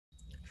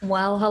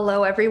Well,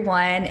 hello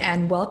everyone,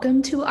 and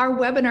welcome to our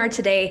webinar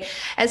today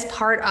as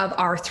part of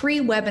our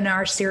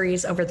 3-webinar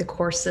series over the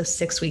course of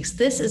 6 weeks.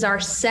 This is our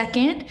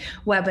second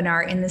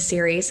webinar in the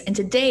series, and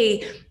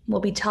today we'll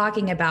be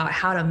talking about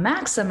how to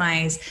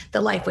maximize the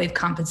LifeWave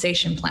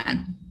Compensation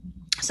Plan.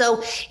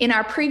 So in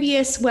our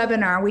previous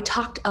webinar, we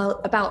talked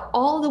about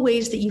all the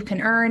ways that you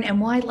can earn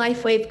and why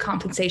LifeWave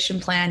Compensation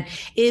Plan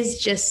is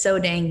just so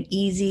dang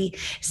easy,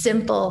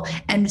 simple,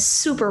 and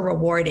super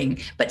rewarding.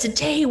 But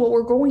today, what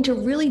we're going to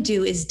really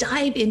do is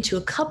dive into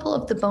a couple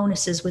of the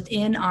bonuses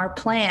within our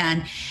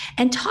plan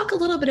and talk a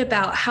little bit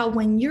about how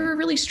when you're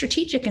really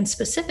strategic and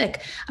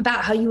specific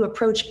about how you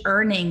approach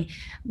earning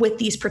with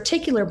these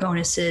particular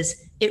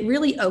bonuses, it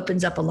really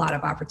opens up a lot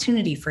of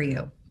opportunity for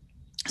you.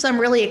 So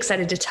I'm really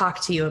excited to talk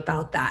to you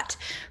about that.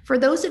 For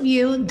those of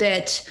you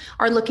that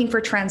are looking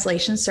for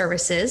translation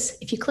services,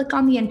 if you click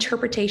on the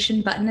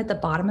interpretation button at the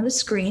bottom of the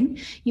screen,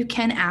 you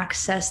can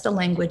access the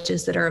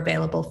languages that are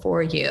available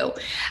for you.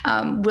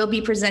 We'll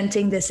be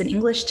presenting this in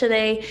English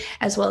today,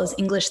 as well as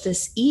English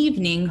this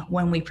evening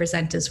when we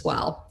present as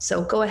well.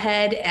 So go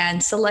ahead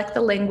and select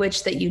the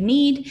language that you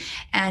need,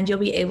 and you'll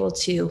be able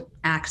to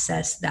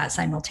access that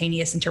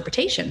simultaneous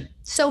interpretation.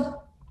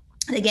 So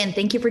again,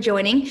 thank you for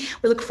joining.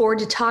 We look forward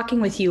to talking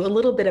with you a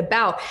little bit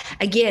about,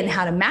 again,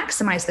 how to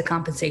maximize the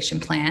compensation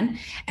plan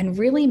and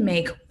really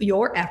make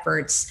your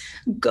efforts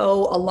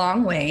go a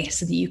long way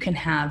so that you can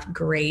have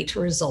great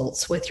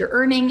results with your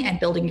earning and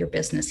building your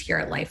business here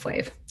at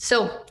LifeWave.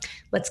 So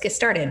let's get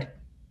started.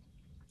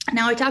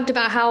 Now, I talked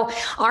about how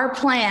our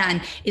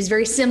plan is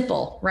very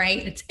simple,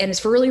 right?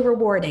 It's really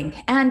rewarding,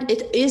 and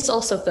it is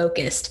also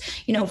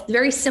focused.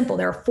 Very simple.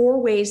 There are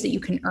 4 ways that you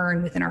can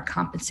earn within our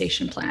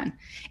compensation plan.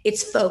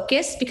 It's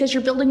focused because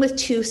you're building with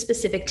 2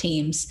 specific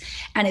teams,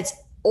 and it's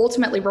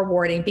ultimately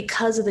rewarding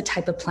because of the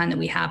type of plan that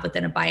we have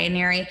within a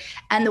binary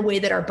and the way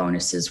that our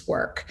bonuses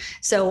work.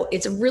 So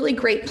it's a really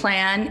great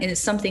plan, and it's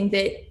something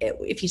that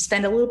if you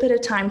spend a little bit of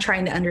time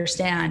trying to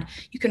understand,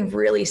 you can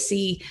really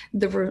see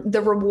the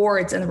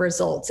rewards and the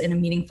results in a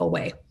meaningful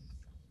way.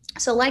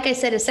 So like I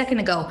said a second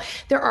ago,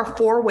 there are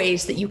 4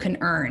 ways that you can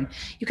earn.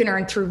 You can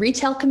earn through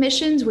retail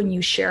commissions when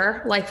you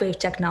share LifeWave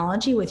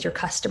technology with your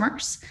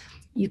customers.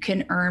 You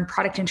can earn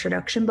product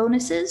introduction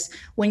bonuses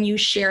when you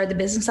share the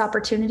business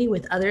opportunity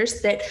with others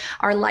that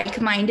are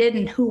like-minded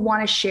and who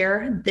want to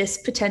share this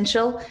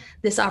potential,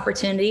 this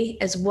opportunity,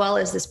 as well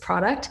as this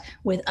product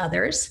with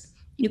others.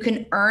 You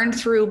can earn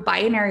through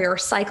binary or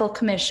cycle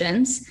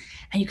commissions,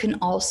 and you can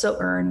also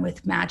earn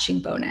with matching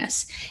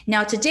bonus.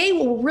 Now, today,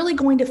 what we're really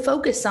going to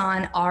focus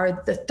on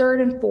are the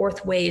 3rd and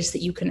 4th ways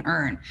that you can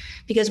earn,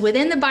 because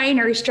within the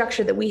binary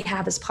structure that we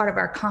have as part of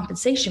our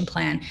compensation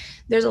plan,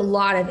 there's a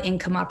lot of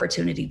income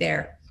opportunity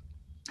there.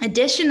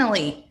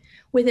 Additionally,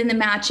 within the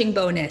matching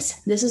bonus,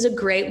 this is a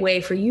great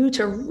way for you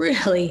to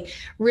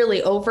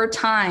really over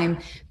time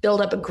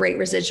build up a great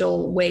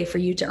residual way for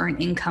you to earn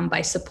income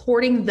by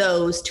supporting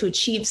those to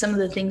achieve some of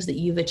the things that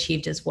you've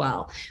achieved as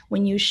well.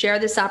 When you share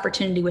this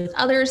opportunity with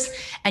others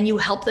and you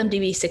help them to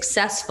be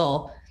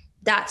successful,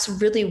 that's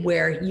really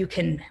where you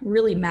can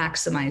really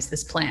maximize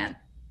this plan.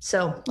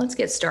 So let's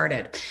get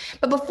started.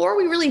 But before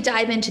we really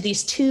dive into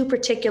these 2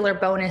 particular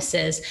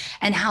bonuses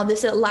and how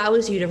this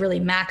allows you to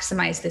really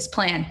maximize this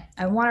plan,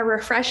 I want to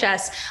refresh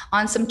us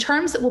on some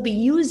terms that we'll be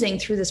using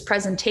through this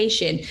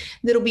presentation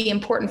that'll be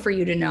important for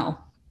you to know.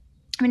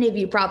 Many of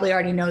you probably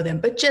already know them,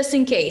 but just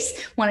in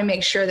case, want to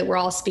make sure that we're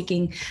all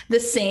speaking the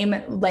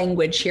same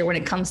language here when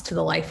it comes to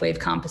the LifeWave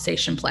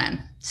Compensation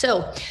Plan.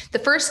 So the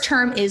first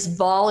term is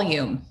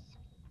volume,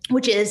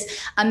 which is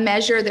a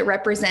measure that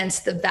represents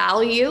the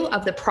value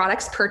of the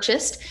products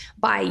purchased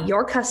by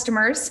your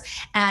customers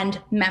and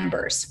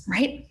members,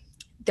 right?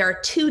 There are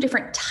 2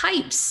 different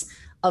types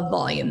of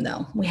volume,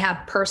 though. We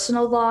have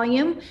personal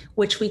volume,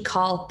 which we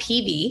call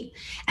PV,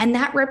 and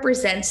that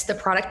represents the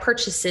product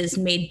purchases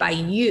made by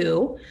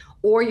you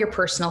or your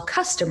personal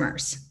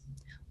customers.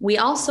 We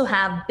also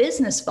have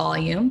business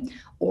volume,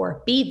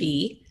 or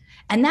BV,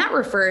 and that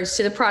refers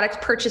to the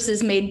product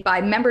purchases made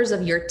by members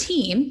of your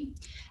team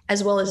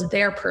as well as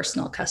their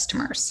personal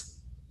customers.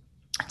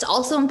 It's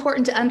also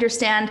important to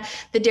understand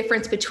the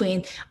difference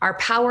between our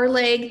power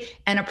leg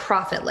and a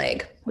profit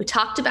leg. We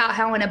talked about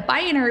how in a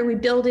binary we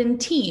build in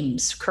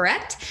teams,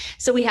 correct?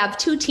 So we have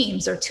 2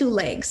 teams or 2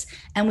 legs,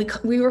 and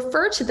we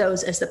refer to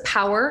those as the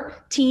power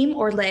team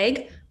or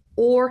leg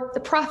or the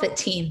profit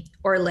team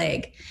or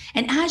leg.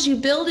 And as you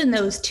build in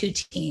those 2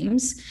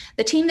 teams,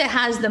 the team that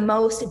has the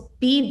most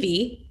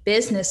BV,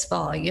 business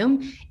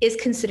volume, is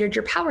considered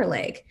your power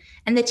leg.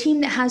 And the team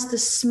that has the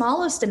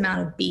smallest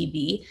amount of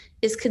BV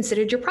is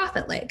considered your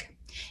profit leg.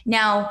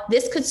 Now,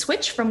 this could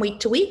switch from week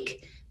to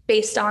week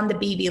based on the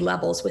BV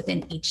levels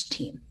within each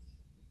team.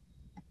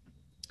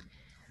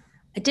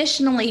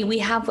 Additionally, we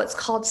have what's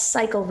called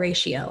cycle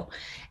ratio.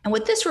 And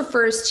what this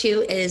refers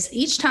to is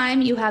each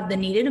time you have the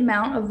needed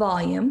amount of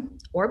volume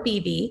or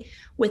BV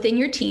within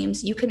your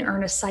teams, you can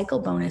earn a cycle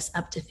bonus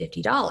up to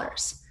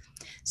 $50.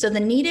 So the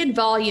needed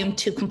volume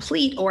to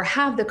complete or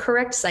have the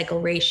correct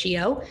cycle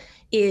ratio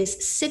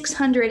is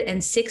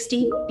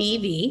 660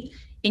 BV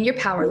in your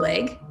power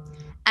leg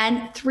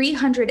and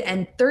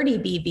 330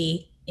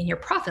 BV in your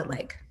profit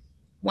leg.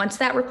 Once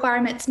that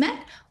requirement's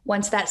met,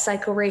 once that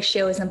cycle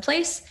ratio is in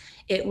place,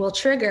 it will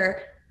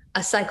trigger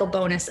a cycle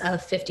bonus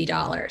of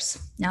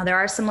 $50. Now, there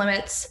are some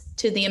limits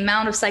to the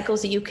amount of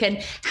cycles that you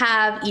can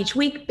have each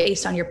week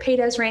based on your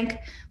paydesk rank,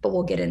 but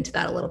we'll get into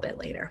that a little bit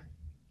later.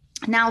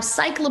 Now,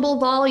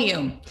 cyclable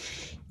volume.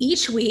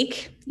 Each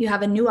week, you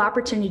have a new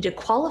opportunity to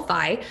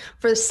qualify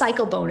for the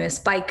cycle bonus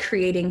by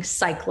creating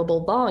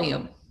cyclable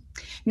volume.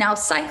 Now,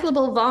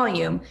 cyclable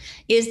volume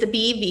is the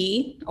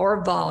BV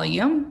or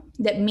volume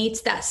that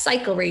meets that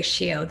cycle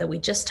ratio that we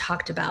just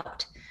talked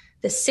about.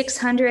 The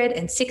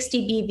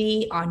 660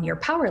 BV on your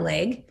power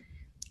leg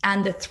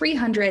and the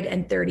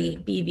 330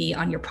 BV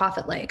on your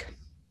profit leg.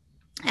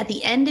 At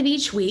the end of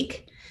each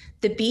week,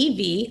 the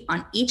BV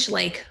on each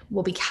leg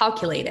will be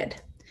calculated.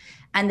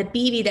 And the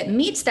BV that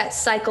meets that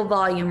cycle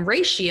volume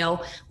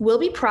ratio will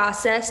be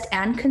processed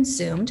and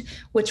consumed,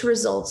 which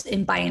results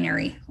in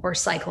binary or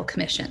cycle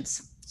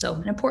commissions. So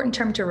an important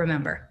term to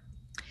remember.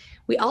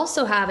 We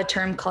also have a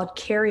term called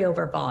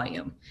carryover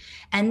volume,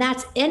 and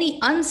that's any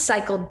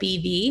uncycled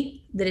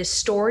BV that is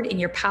stored in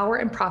your power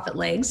and profit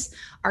legs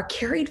are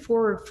carried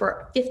forward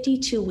for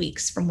 52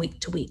 weeks from week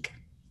to week.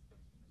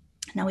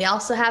 Now, we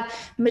also have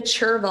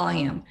mature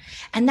volume,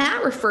 and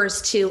that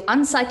refers to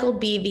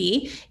uncycled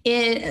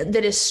BV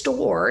that is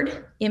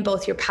stored in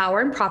both your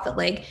power and profit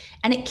leg,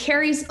 and it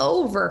carries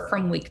over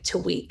from week to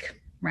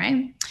week,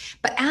 right?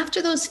 But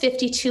after those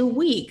 52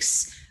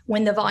 weeks,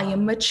 when the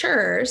volume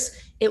matures,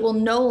 it will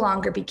no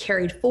longer be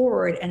carried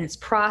forward, and it's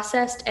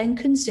processed and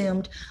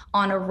consumed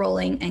on a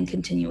rolling and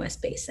continuous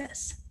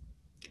basis.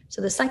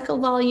 So the cycle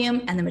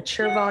volume and the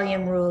mature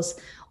volume rules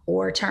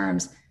or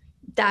terms,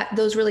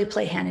 those really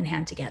play hand in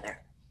hand together.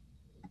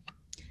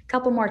 A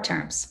couple more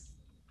terms.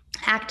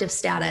 Active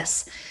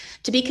status.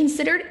 To be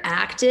considered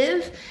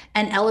active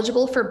and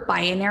eligible for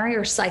binary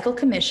or cycle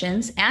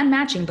commissions and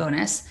matching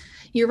bonus,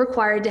 you're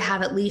required to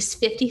have at least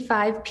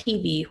 55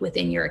 PV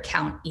within your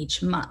account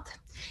each month.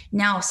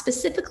 Now,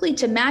 specifically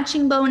to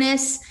matching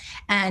bonus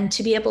and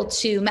to be able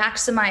to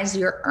maximize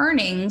your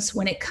earnings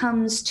when it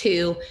comes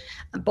to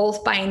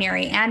both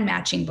binary and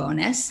matching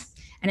bonus,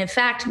 and in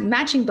fact,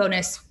 matching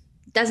bonus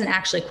doesn't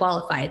actually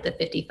qualify at the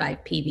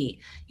 55 PV.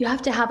 You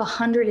have to have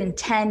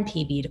 110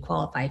 PV to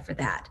qualify for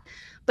that.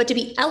 But to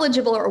be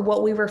eligible, or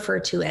what we refer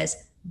to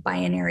as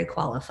binary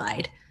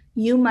qualified,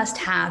 you must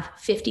have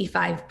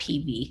 55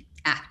 PV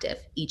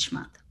active each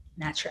month.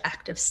 And that's your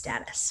active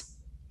status.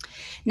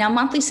 Now,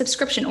 monthly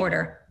subscription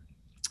order.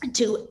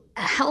 To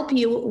help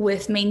you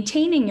with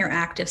maintaining your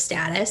active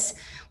status,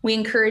 we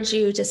encourage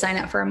you to sign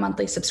up for a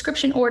monthly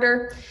subscription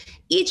order.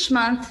 Each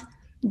month,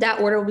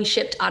 that order will be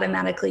shipped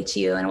automatically to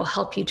you and will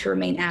help you to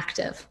remain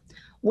active.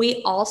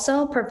 We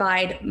also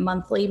provide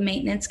monthly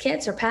maintenance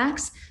kits or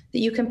packs that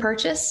you can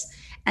purchase,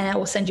 and it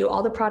will send you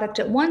all the product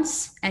at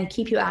once and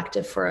keep you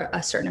active for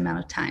a certain amount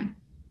of time.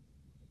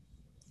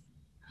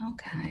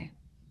 Okay.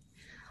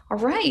 All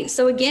right,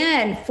 so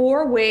again,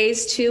 4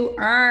 ways to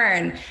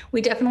earn.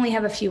 We definitely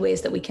have a few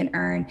ways that we can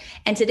earn.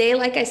 And today,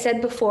 like I said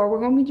before,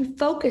 we're going to be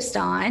focused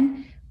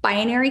on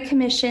binary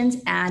commissions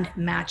and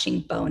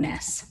matching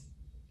bonus.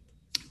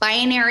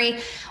 Binary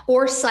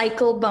or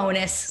cycle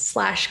bonus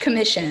 /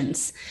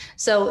 commissions.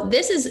 So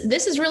this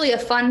is really a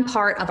fun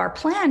part of our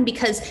plan,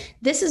 because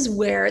this is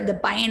where the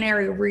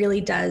binary really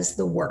does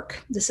the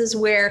work. This is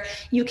where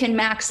you can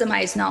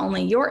maximize not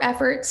only your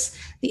efforts,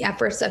 the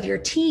efforts of your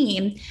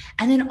team,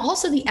 and then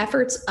also the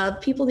efforts of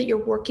people that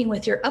you're working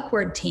with, your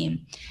upward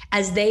team,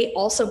 as they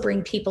also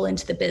bring people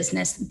into the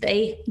business.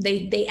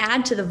 They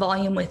add to the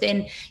volume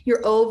within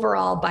your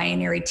overall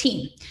binary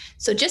team.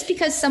 So just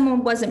because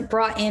someone wasn't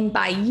brought in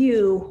by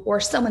you or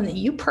someone that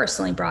you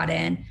personally brought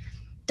in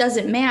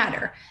doesn't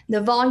matter.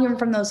 The volume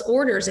from those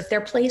orders, if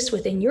they're placed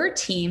within your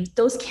team,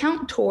 those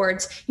count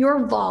towards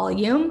your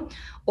volume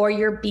or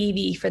your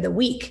BV for the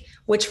week,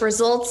 which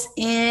results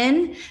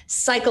in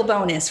cycle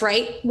bonus,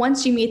 right?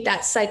 Once you meet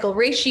that cycle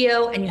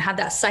ratio and you have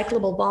that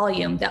cyclable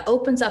volume, that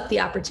opens up the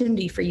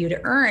opportunity for you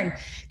to earn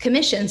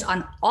commissions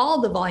on all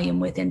the volume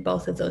within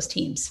both of those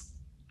teams.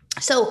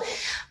 So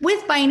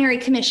with binary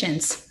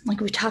commissions, like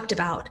we talked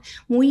about,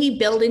 we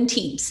build in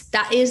teams.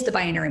 That is the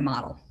binary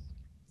model.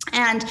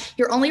 And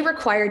you're only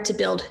required to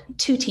build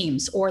 2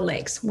 teams or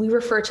legs. We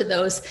refer to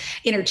those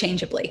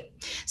interchangeably.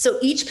 So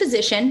each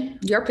position,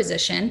 your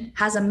position,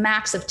 has a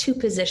max of 2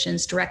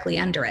 positions directly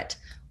under it.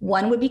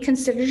 One would be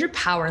considered your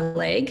power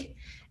leg,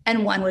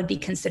 and one would be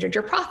considered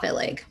your profit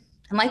leg.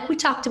 And like we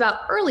talked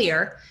about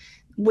earlier,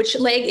 which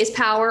leg is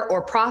power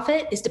or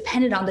profit is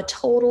dependent on the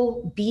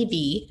total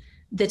BV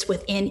that's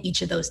within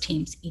each of those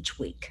teams each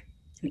week.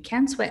 And it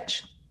can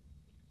switch.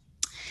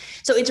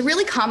 So it's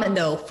really common,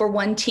 though, for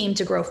one team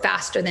to grow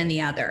faster than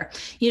the other.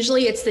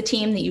 Usually it's the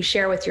team that you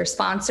share with your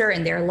sponsor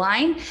and their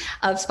line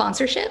of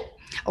sponsorship,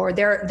 or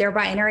their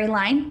binary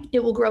line. It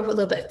will grow a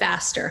little bit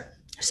faster.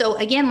 So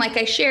again, like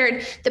I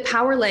shared, the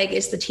power leg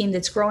is the team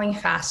that's growing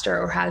faster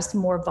or has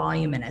more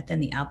volume in it than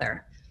the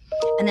other.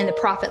 And then the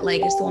profit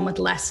leg is the one with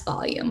less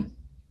volume.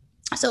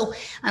 So,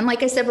 and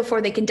like I said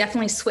before, they can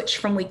definitely switch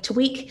from week to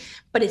week,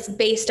 but it's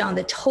based on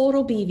the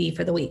total BV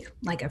for the week,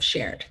 like I've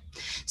shared.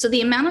 So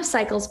the amount of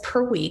cycles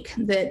per week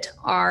that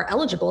are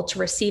eligible to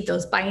receive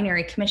those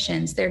binary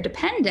commissions, they're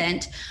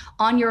dependent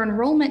on your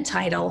enrollment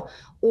title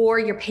or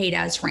your paid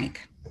as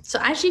rank. So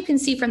as you can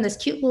see from this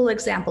cute little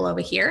example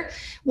over here,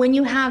 when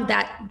you have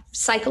that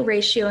cycle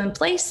ratio in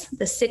place,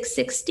 the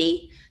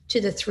 660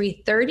 to the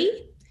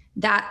 330,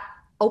 that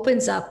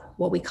opens up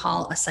what we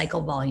call a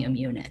cycle volume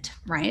unit,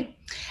 right?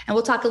 And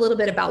we'll talk a little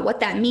bit about what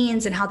that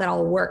means and how that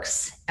all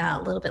works a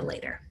little bit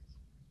later.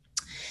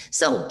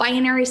 So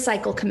binary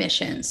cycle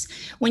commissions.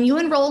 When you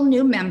enroll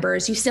new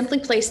members, you simply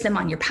place them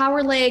on your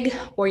power leg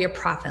or your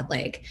profit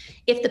leg.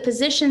 If the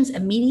positions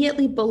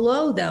immediately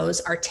below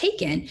those are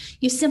taken,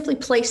 you simply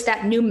place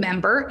that new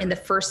member in the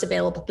first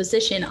available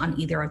position on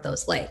either of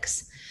those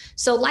legs.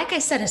 So like I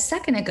said a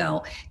second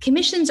ago,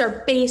 commissions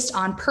are based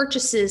on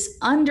purchases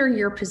under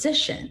your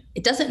position.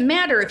 It doesn't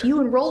matter if you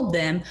enrolled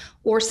them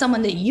or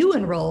someone that you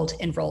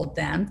enrolled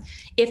them.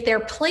 If they're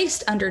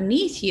placed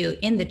underneath you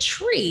in the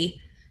tree,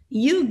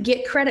 you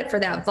get credit for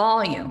that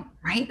volume,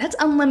 right? That's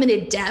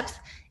unlimited depth,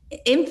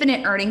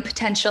 infinite earning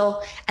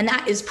potential, and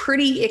that is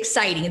pretty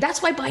exciting.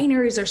 That's why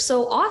binaries are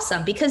so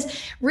awesome,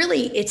 because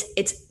really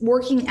it's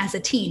working as a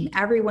team,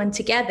 everyone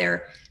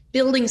together,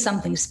 building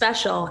something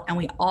special, and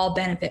we all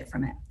benefit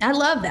from it. I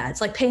love that.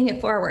 It's like paying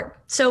it forward.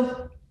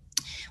 So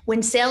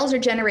when sales are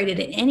generated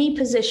in any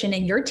position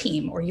in your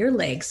team or your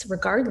legs,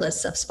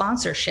 regardless of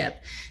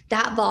sponsorship,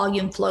 that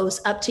volume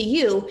flows up to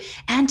you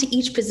and to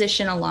each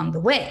position along the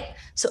way.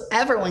 So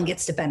everyone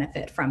gets to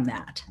benefit from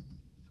that.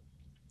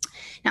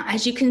 Now,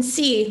 as you can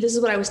see, this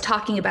is what I was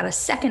talking about a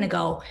second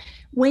ago.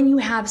 When you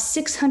have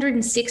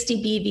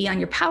 660 BV on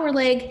your power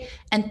leg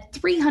and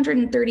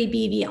 330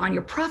 BV on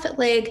your profit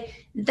leg,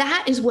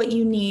 that is what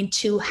you need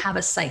to have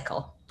a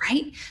cycle,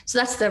 right? So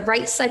that's the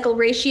right cycle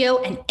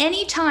ratio. And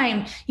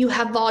anytime you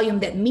have volume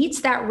that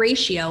meets that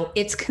ratio,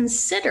 it's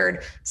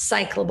considered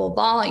cyclable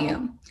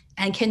volume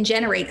and can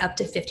generate up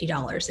to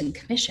 $50 in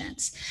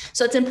commissions.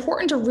 So it's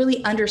important to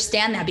really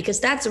understand that, because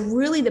that's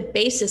really the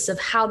basis of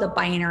how the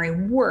binary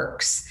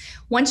works.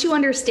 Once you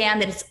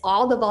understand that it's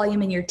all the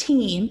volume in your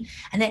team,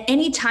 and that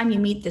anytime you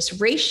meet this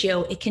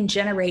ratio, it can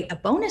generate a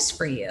bonus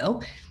for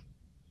you,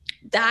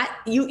 that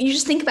you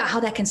just think about how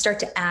that can start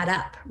to add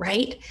up,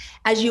 right?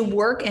 As you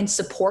work and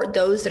support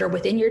those that are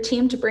within your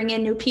team to bring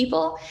in new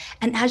people,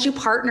 and as you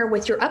partner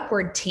with your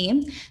upward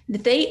team,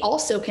 they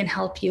also can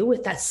help you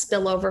with that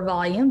spillover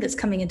volume that's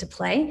coming into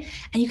play,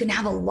 and you can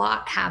have a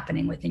lot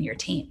happening within your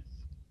team.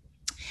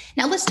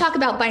 Now let's talk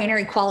about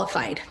binary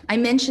qualified. I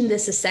mentioned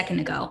this a second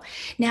ago.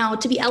 Now,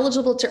 to be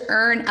eligible to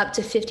earn up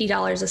to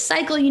 $50 a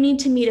cycle, you need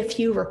to meet a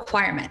few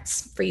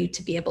requirements for you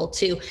to be able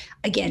to,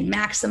 again,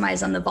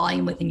 maximize on the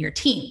volume within your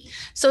team.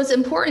 So it's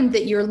important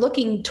that you're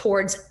looking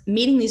towards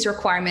meeting these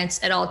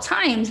requirements at all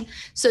times,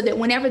 so that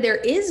whenever there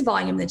is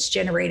volume that's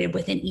generated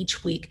within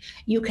each week,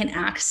 you can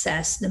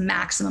access the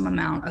maximum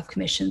amount of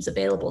commissions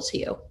available to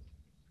you.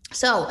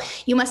 So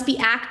you must be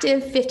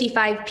active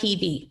 55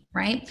 PV,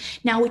 right?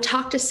 Now, we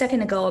talked a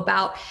second ago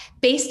about,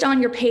 based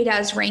on your paid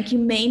as rank, you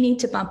may need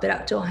to bump it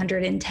up to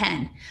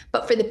 110.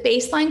 But for the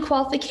baseline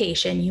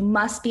qualification, you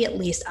must be at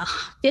least a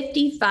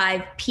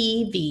 55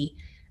 PV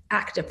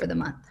active for the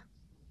month.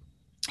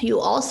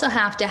 You also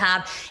have to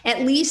have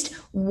at least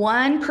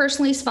one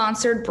personally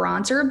sponsored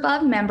bronze or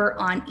above member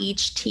on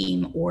each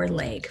team or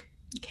leg.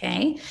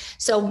 Okay,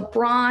 so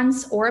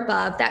bronze or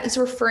above, that is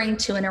referring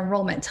to an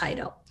enrollment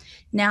title.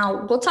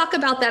 Now, we'll talk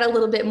about that a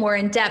little bit more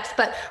in depth,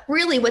 but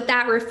really what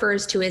that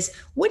refers to is,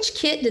 which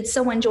kit did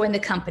someone join the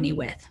company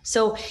with?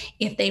 So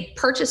if they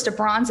purchased a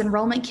bronze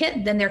enrollment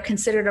kit, then they're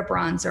considered a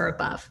bronze or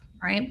above,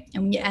 right?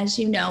 And as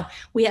you know,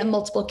 we have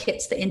multiple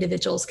kits that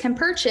individuals can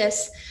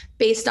purchase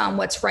based on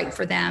what's right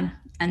for them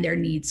and their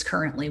needs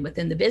currently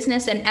within the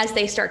business, and as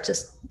they start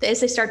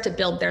to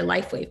build their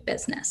LifeWave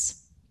business.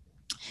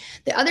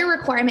 The other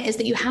requirement is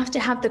that you have to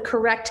have the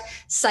correct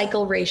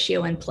cycle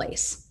ratio in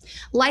place.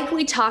 Like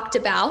we talked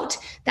about,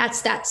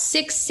 that's that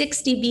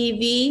 660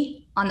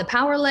 BV on the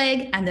power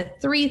leg and the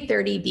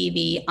 330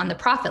 BV on the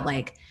profit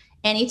leg.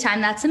 Anytime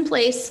that's in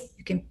place,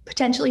 you can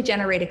potentially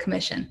generate a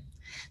commission.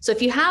 So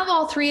if you have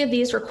all three of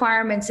these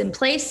requirements in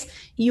place,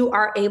 you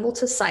are able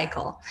to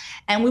cycle.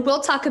 And we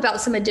will talk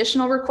about some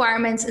additional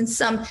requirements and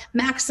some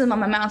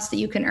maximum amounts that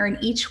you can earn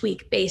each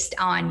week based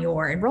on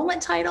your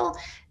enrollment title,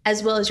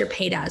 as well as your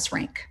paid as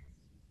rank.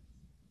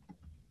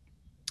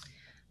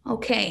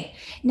 Okay,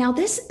 now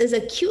this is a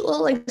cute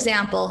little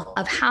example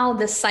of how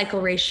this cycle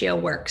ratio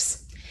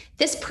works.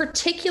 This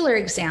particular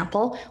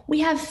example, we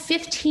have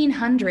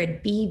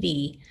 1500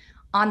 BV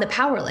on the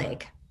power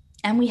leg,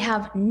 and we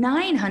have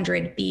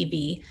 900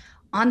 BV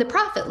on the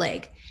profit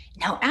leg.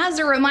 Now, as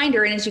a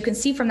reminder, and as you can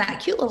see from that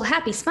cute little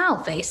happy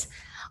smile face,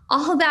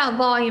 all of that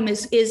volume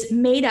is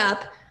made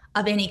up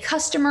of any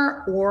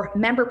customer or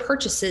member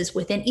purchases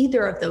within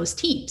either of those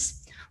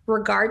teams.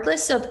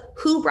 Regardless of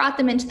who brought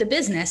them into the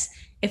business,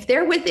 if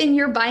they're within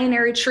your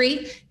binary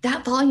tree,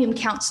 that volume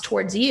counts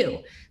towards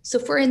you. So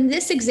for in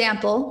this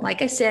example,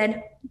 like I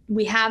said,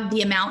 we have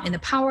the amount in the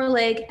power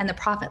leg and the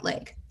profit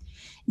leg.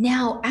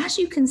 Now, as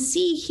you can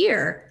see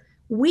here,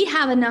 we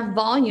have enough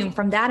volume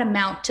from that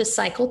amount to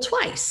cycle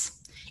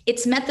twice.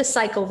 It's met the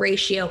cycle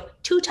ratio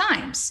 2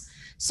 times.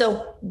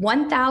 So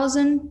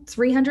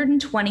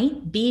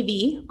 1,320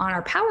 BV on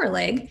our power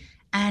leg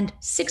and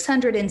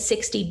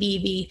 660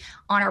 BV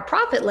on our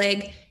profit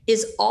leg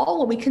is all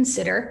what we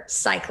consider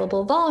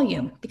cyclable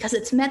volume because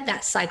it's met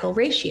that cycle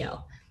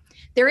ratio.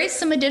 There is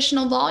some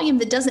additional volume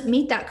that doesn't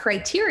meet that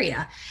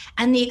criteria.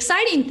 And the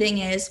exciting thing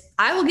is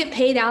I will get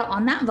paid out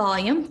on that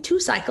volume, 2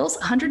 cycles,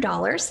 $100,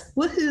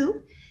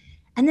 woohoo.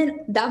 And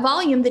then that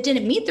volume that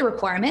didn't meet the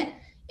requirement,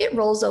 it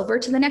rolls over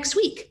to the next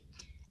week.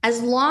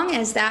 As long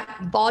as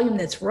that volume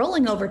that's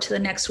rolling over to the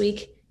next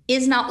week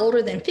is not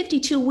older than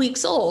 52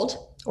 weeks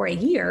old or a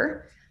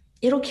year,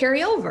 it'll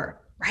carry over,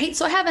 right?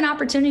 So I have an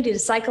opportunity to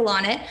cycle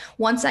on it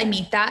once I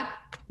meet that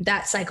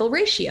cycle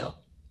ratio.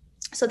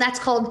 So that's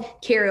called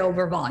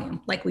carryover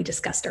volume, like we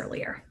discussed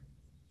earlier.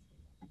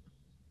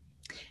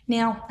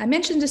 Now, I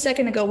mentioned a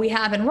second ago, we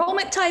have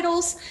enrollment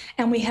titles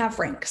and we have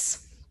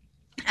ranks.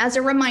 As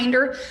a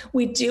reminder,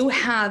 we do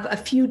have a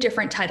few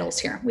different titles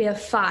here. We have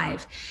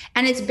 5,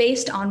 and it's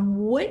based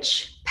on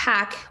which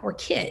pack or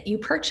kit you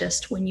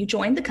purchased when you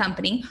joined the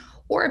company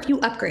or if you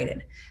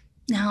upgraded.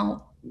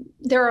 Now,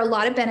 there are a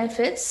lot of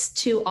benefits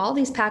to all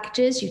these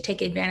packages. You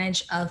take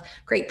advantage of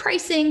great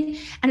pricing,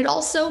 and it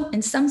also,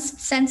 in some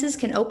senses,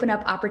 can open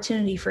up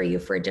opportunity for you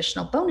for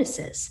additional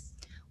bonuses.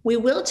 We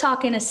will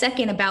talk in a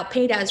second about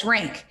paid as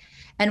rank.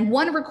 And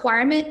one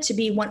requirement to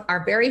be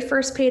our very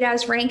first paid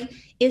as rank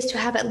is to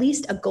have at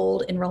least a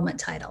gold enrollment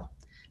title.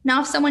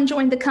 Now, if someone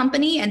joined the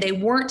company and they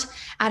weren't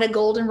at a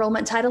gold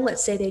enrollment title,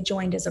 let's say they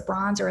joined as a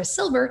bronze or a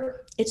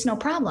silver, it's no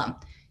problem.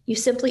 You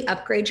simply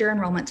upgrade your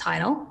enrollment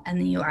title and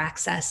then you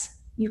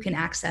can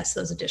access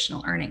those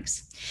additional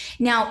earnings.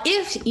 Now,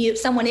 if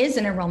someone is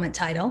an enrollment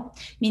title,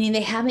 meaning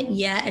they haven't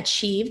yet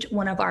achieved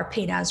one of our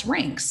paid as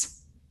ranks,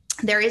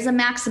 there is a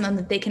maximum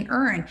that they can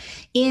earn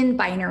in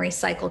binary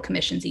cycle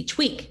commissions each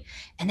week,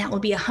 and that will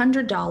be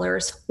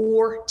 $100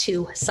 or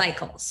 2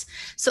 cycles.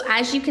 So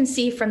as you can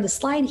see from the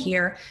slide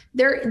here,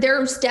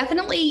 there's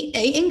definitely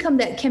an income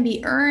that can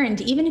be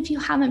earned even if you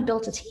haven't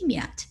built a team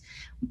yet,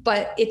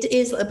 but it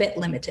is a bit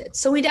limited.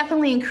 So we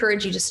definitely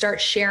encourage you to start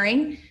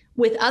sharing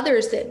with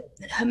others that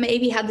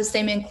maybe have the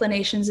same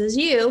inclinations as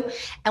you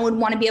and would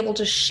want to be able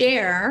to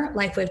share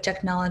LifeWave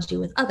technology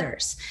with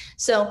others.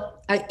 So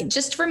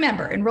just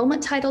remember,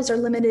 enrollment titles are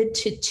limited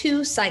to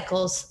 2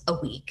 cycles a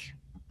week.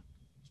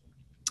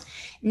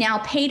 Now,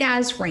 paid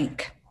as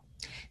rank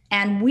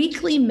and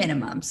weekly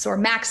minimums, or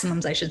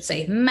maximums, I should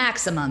say,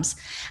 maximums.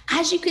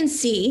 As you can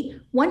see,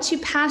 once you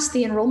pass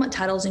the enrollment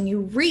titles and you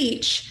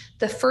reach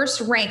the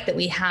first rank that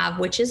we have,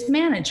 which is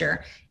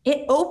manager,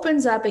 it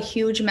opens up a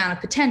huge amount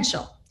of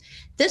potential.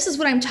 This is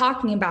what I'm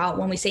talking about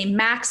when we say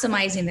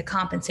maximizing the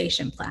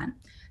compensation plan.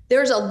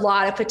 There's a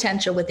lot of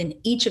potential within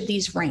each of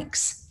these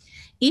ranks.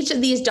 Each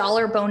of these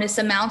dollar bonus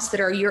amounts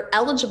that you're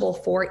eligible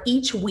for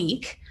each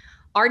week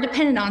are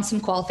dependent on some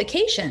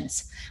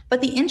qualifications.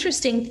 But the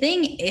interesting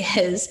thing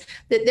is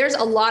that there's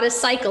a lot of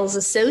cycles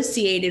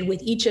associated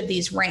with each of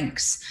these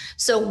ranks.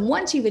 So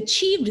once you've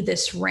achieved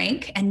this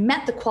rank and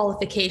met the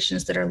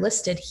qualifications that are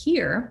listed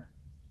here,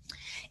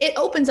 it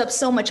opens up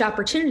so much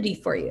opportunity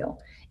for you.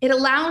 It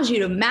allows you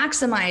to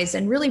maximize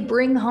and really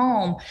bring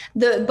home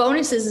the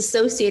bonuses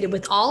associated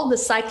with all of the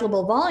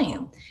cyclable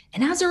volume.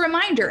 And as a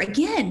reminder,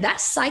 again, that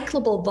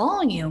cyclable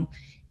volume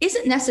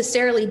isn't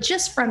necessarily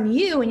just from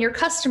you and your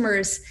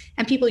customers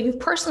and people you've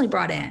personally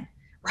brought in,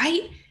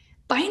 right?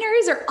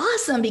 Binaries are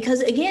awesome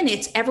because, again,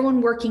 it's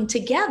everyone working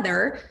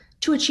together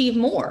to achieve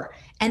more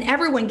and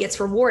everyone gets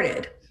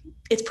rewarded.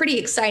 It's pretty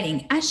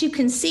exciting. As you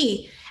can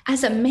see,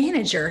 as a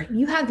manager,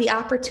 you have the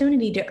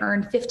opportunity to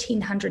earn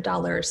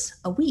 $1,500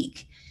 a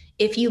week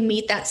if you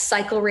meet that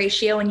cycle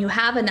ratio and you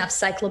have enough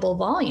cyclable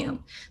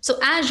volume. So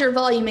as your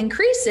volume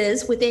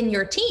increases within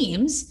your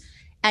teams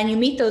and you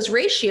meet those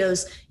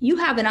ratios, you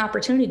have an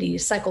opportunity to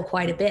cycle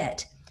quite a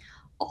bit.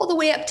 All the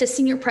way up to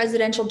senior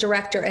presidential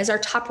director as our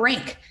top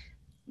rank,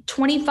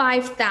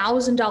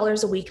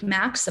 $25,000 a week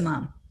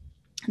maximum.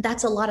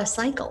 That's a lot of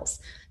cycles.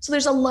 So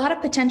there's a lot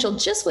of potential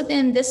just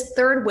within this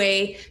third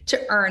way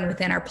to earn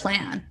within our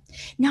plan.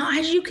 Now,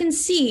 as you can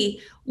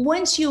see,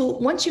 once you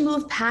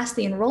move past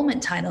the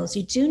enrollment titles,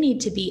 you do need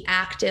to be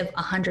active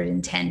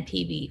 110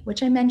 PV,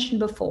 which I mentioned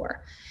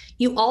before.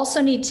 You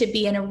also need to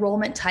be an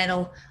enrollment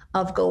title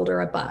of gold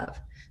or above.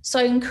 So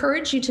I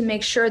encourage you to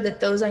make sure that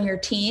those on your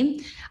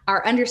team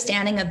are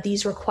understanding of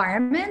these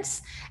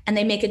requirements and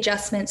they make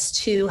adjustments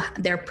to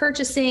their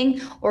purchasing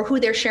or who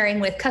they're sharing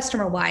with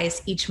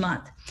customer-wise each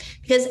month.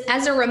 Because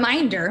as a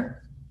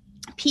reminder,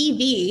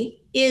 PV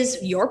is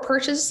your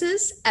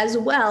purchases as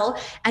well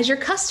as your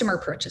customer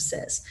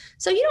purchases.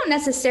 So you don't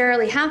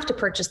necessarily have to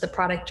purchase the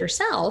product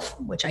yourself,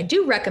 which I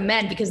do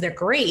recommend because they're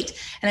great.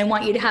 And I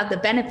want you to have the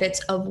benefits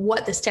of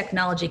what this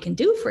technology can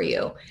do for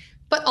you.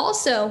 But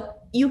also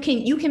you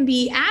can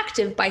be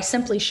active by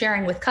simply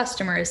sharing with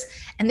customers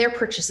and their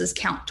purchases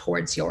count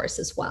towards yours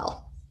as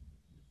well.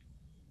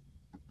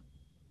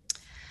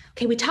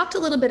 Okay, we talked a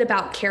little bit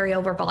about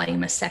carryover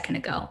volume a second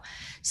ago.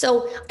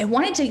 So I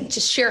wanted to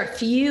just share a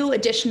few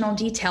additional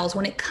details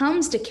when it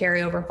comes to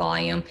carryover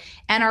volume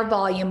and our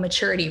volume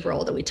maturity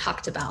rule that we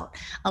talked about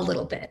a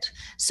little bit.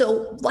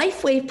 So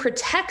LifeWave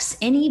protects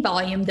any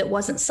volume that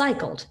wasn't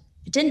cycled.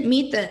 It didn't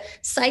meet the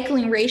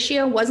cycling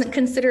ratio, wasn't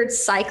considered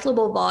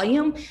cyclable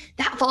volume.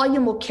 That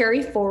volume will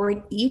carry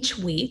forward each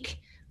week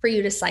for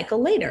you to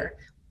cycle later.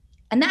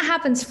 And that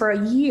happens for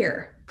a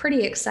year.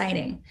 Pretty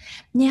exciting.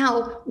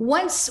 Now,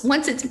 once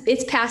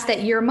it's past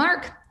that year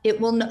mark,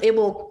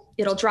 it'll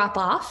drop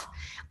off,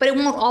 but it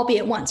won't all be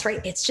at once,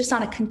 right? It's just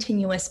on a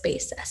continuous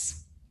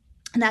basis.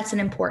 And that's an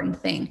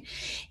important thing.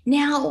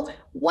 Now,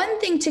 one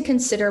thing to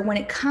consider when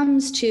it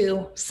comes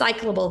to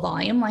cyclable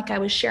volume, like I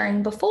was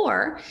sharing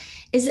before,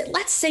 is that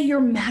let's say you're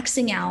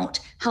maxing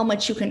out how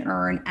much you can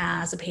earn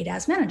as a paid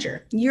ads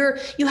manager. You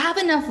have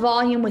enough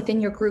volume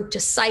within your group to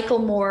cycle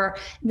more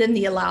than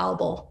the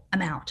allowable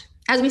amount.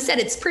 As we said,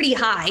 it's pretty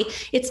high.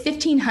 It's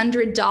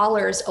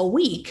 $1,500 a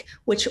week,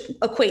 which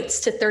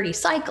equates to 30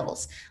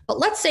 cycles. But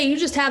let's say you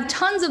just have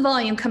tons of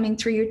volume coming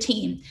through your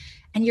team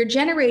and you're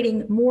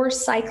generating more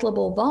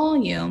cyclable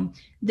volume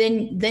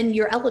than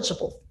you're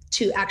eligible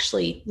to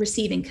actually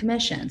receiving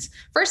commissions.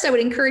 First, I would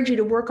encourage you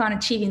to work on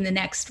achieving the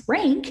next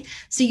rank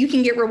so you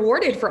can get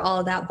rewarded for all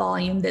of that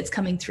volume that's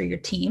coming through your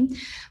team.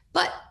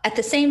 But at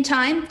the same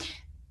time,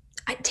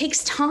 it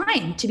takes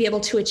time to be able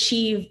to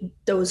achieve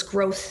those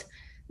growth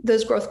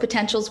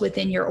potentials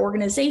within your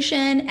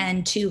organization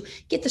and to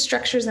get the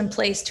structures in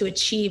place to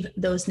achieve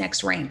those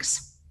next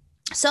ranks.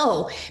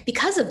 So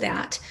because of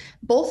that,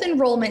 both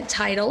enrollment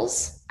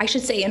titles,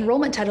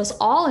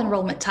 all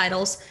enrollment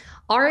titles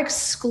are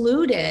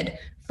excluded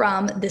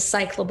from the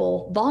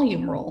cyclable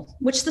volume rule,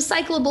 which the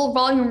cyclable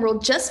volume rule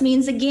just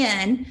means,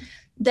 again,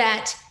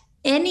 that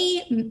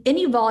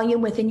any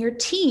volume within your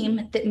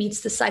team that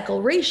meets the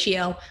cycle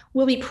ratio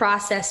will be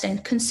processed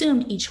and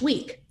consumed each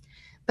week.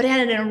 But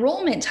at an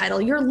enrollment title,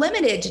 you're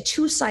limited to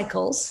two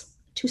cycles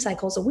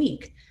a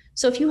week.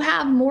 So if you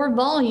have more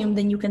volume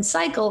than you can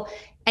cycle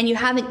and you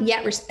haven't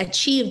yet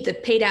achieved the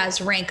paid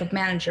as rank of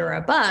manager or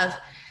above,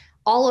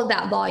 all of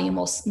that volume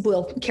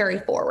will carry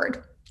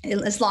forward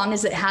as long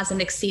as it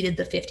hasn't exceeded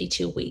the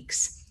 52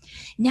 weeks.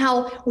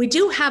 Now, we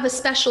do have a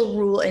special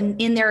rule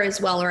in there as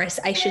well, or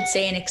I should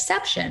say an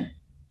exception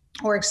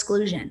or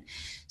exclusion.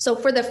 So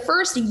for the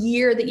first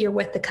year that you're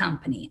with the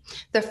company,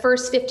 the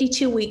first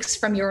 52 weeks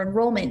from your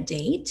enrollment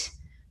date,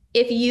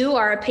 if you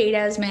are a paid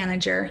as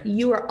manager,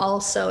 you are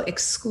also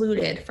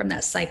excluded from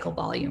that cycle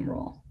volume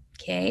rule.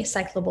 Okay,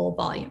 cyclable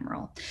volume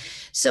rule.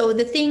 So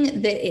the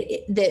thing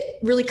that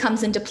really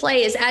comes into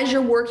play is as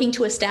you're working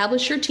to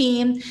establish your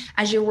team,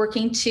 as you're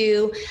working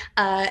to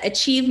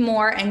achieve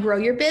more and grow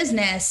your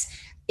business,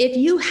 if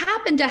you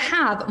happen to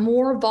have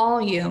more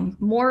volume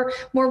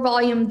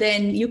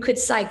than you could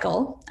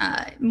cycle,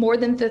 more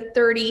than the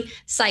 30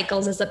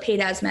 cycles as a paid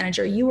ads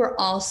manager, you are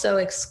also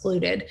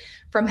excluded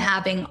from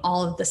having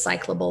all of the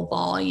cyclable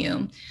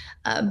volume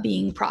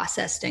being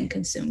processed and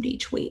consumed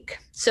each week.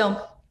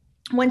 So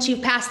once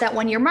you've passed that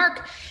 1 year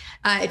mark,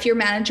 if you're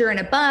manager and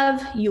above,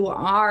 you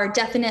are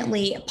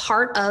definitely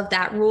part of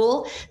that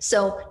rule.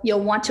 So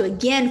you'll want to,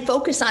 again,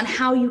 focus on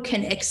how you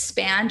can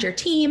expand your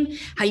team,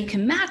 how you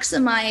can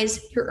maximize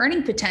your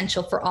earning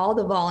potential for all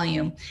the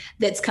volume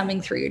that's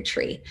coming through your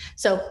tree.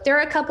 So there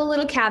are a couple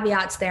little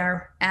caveats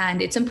there, and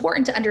it's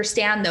important to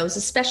understand those,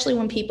 especially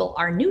when people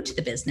are new to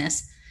the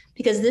business,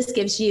 because this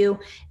gives you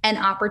an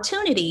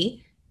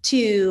opportunity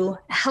to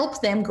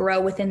help them grow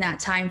within that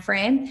time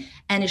frame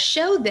and to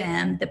show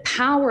them the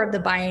power of the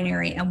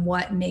binary and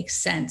what makes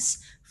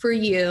sense for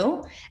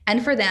you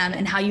and for them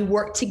and how you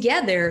work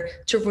together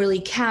to really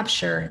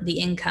capture the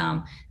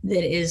income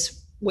that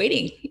is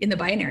waiting in the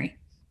binary.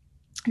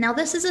 Now,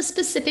 this is a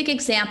specific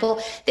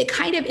example that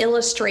kind of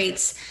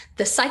illustrates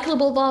the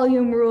cyclable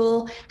volume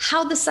rule,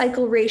 how the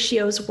cycle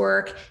ratios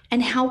work,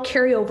 and how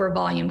carryover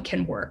volume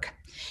can work.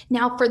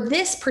 Now, for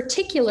this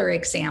particular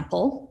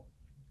example,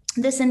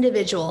 this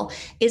individual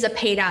is a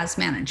paid ads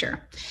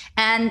manager,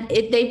 and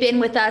they've been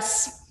with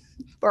us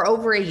for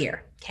over a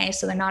year. Okay,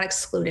 so they're not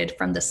excluded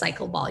from the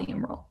cycle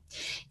volume rule.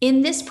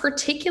 In this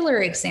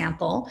particular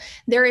example,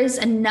 there is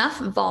enough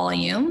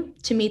volume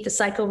to meet the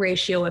cycle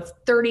ratio of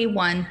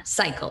 31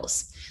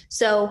 cycles.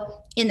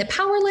 So in the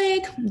power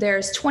leg,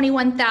 there's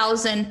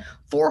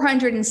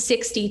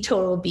 21,460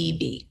 total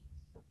BB.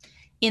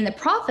 In the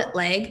profit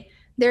leg,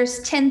 there's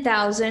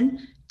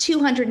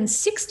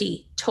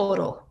 10,260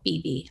 total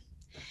BB.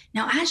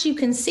 Now, as you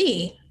can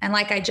see, and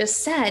like I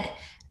just said,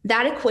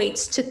 that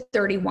equates to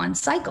 31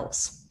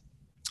 cycles.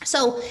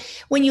 So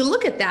when you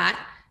look at that,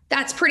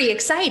 that's pretty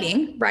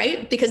exciting,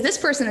 right? Because this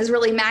person is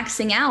really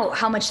maxing out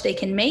how much they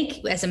can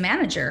make as a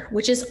manager,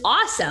 which is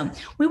awesome.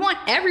 We want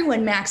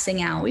everyone maxing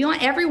out. We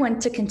want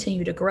everyone to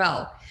continue to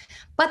grow.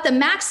 But the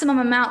maximum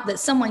amount that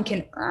someone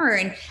can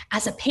earn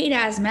as a paid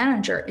ads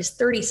manager is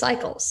 30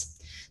 cycles.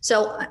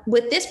 So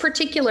with this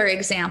particular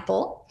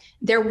example,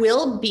 there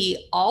will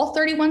be all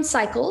 31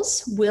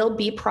 cycles will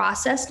be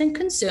processed and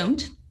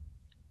consumed.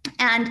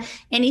 And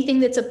anything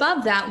that's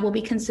above that will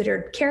be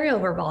considered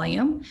carryover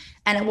volume,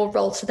 and it will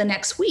roll to the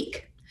next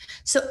week.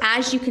 So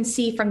as you can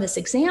see from this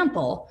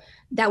example,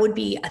 that would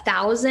be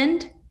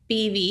 1,000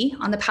 BV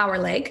on the power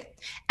leg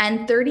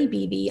and 30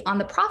 BV on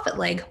the profit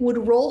leg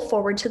would roll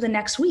forward to the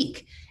next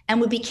week and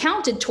would be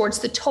counted towards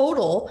the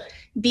total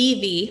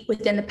BV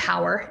within the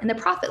power and the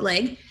profit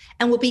leg,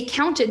 and will be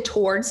counted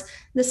towards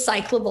the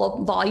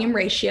cyclable volume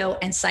ratio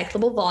and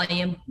cyclable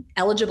volume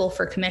eligible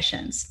for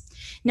commissions.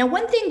 Now,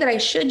 one thing that I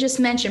should just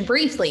mention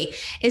briefly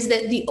is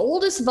that the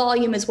oldest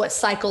volume is what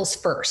cycles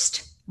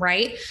first,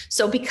 right?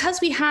 So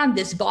because we have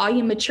this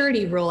volume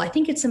maturity rule, I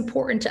think it's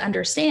important to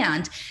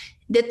understand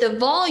that the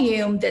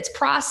volume that's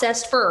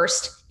processed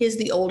first is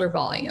the older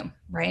volume,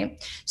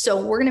 right? So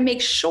we're going to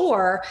make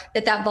sure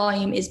that that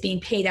volume is being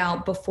paid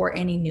out before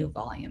any new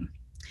volume.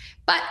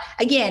 But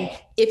again,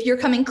 if you're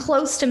coming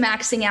close to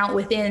maxing out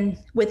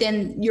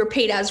within your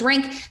paid as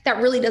rank, that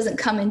really doesn't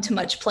come into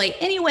much play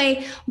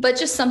anyway, but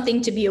just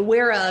something to be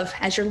aware of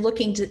as you're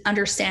looking to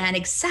understand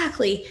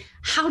exactly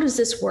how does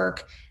this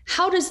work?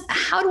 How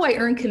do I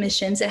earn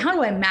commissions and how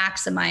do I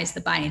maximize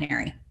the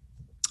binary?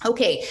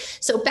 Okay,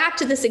 so back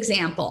to this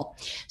example.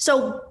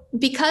 So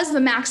because the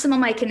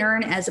maximum I can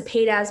earn as a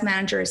paid as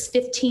manager is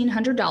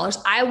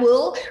 $1,500, I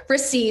will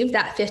receive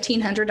that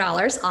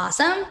 $1,500.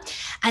 Awesome.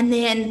 And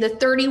then the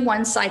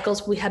 31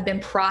 cycles we have been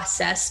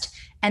processed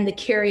and the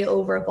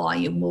carryover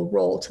volume will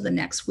roll to the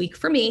next week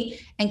for me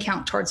and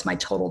count towards my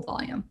total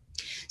volume.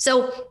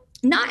 So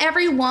not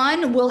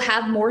everyone will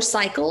have more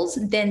cycles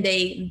than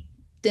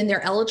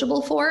they're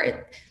eligible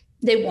for.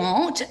 They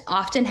won't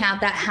often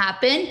have that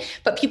happen,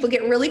 but people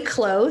get really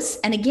close.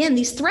 And again,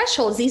 these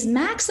thresholds, these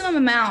maximum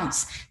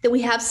amounts that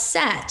we have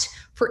set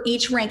for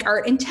each rank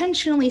are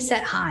intentionally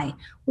set high.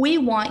 We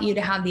want you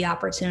to have the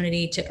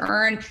opportunity to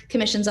earn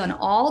commissions on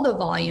all the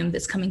volume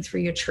that's coming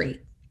through your tree,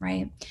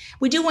 right?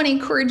 We do want to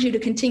encourage you to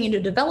continue to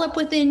develop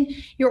within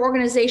your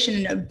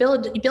organization and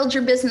build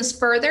your business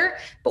further,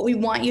 but we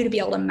want you to be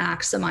able to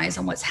maximize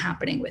on what's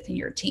happening within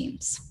your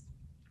teams.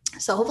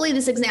 So hopefully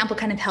this example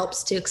kind of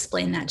helps to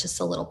explain that just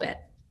a little bit.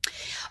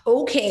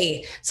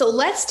 Okay, so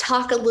let's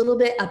talk a little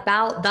bit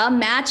about the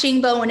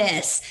matching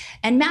bonus.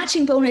 And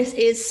matching bonus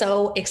is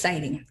so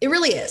exciting. It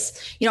really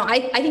is. You know,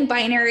 I think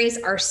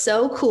binaries are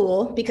so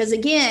cool because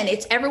again,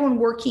 it's everyone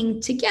working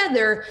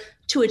together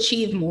to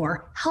achieve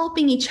more,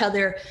 helping each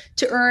other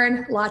to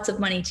earn lots of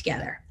money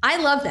together. I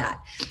love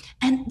that.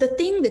 And the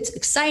thing that's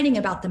exciting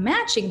about the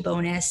matching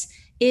bonus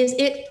is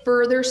it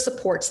further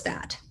supports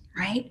that,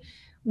 right?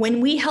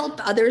 When we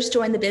help others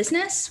join the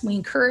business, we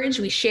encourage,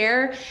 we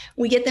share,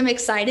 we get them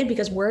excited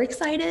because we're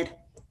excited.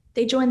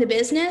 They join the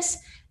business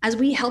as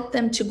we help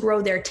them to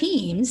grow their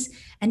teams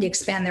and to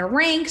expand their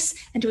ranks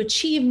and to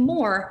achieve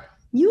more.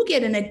 You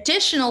get an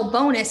additional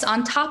bonus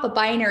on top of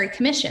binary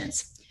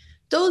commissions.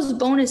 Those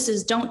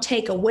bonuses don't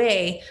take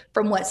away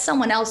from what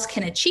someone else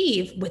can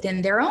achieve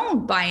within their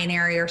own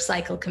binary or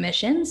cycle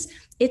commissions.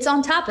 It's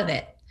on top of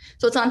it.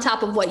 So it's on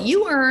top of what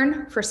you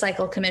earn for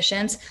cycle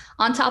commissions,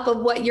 on top of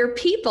what your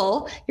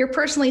people, your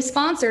personally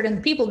sponsored and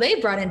the people they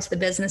brought into the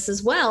business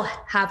as well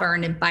have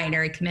earned in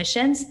binary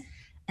commissions.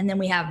 And then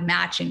we have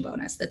matching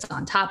bonus that's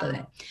on top of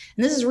it.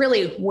 And this is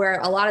really where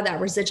a lot of that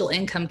residual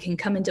income can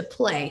come into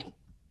play.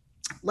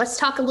 Let's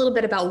talk a little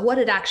bit about what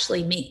it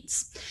actually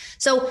means.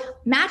 So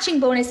matching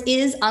bonus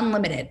is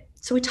unlimited.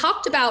 So we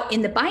talked about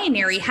in the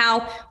binary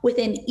how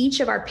within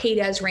each of our paid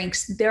as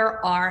ranks,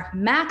 there are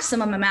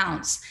maximum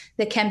amounts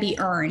that can be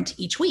earned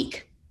each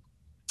week.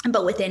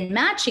 But within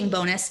matching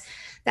bonus,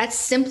 that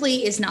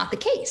simply is not the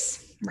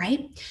case,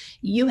 right?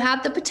 You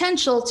have the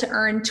potential to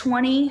earn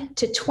 20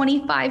 to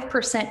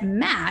 25%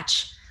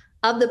 match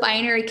of the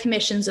binary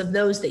commissions of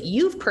those that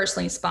you've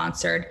personally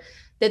sponsored,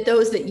 that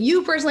those that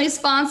you personally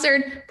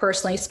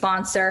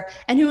sponsor,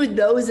 and who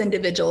those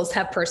individuals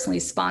have personally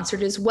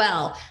sponsored as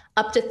well,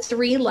 up to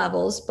 3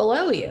 levels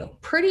below you.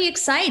 Pretty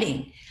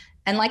exciting.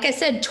 And like I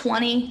said,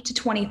 20 to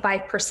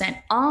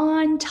 25%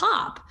 on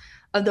top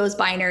of those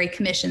binary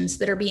commissions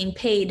that are being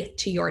paid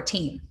to your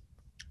team.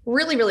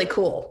 Really, really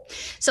cool.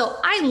 So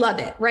I love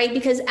it, right?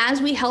 Because as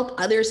we help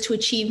others to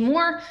achieve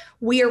more,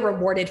 we are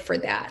rewarded for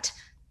that.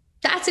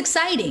 That's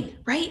exciting,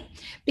 right?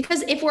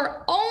 Because if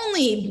we're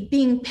only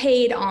being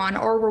paid on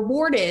or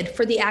rewarded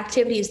for the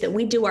activities that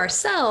we do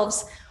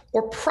ourselves,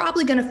 we're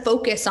probably going to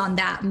focus on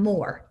that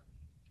more.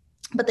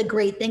 But the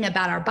great thing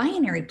about our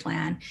binary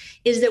plan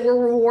is that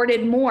we're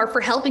rewarded more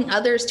for helping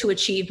others to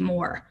achieve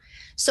more.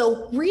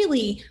 So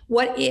really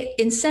what it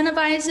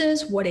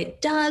incentivizes, what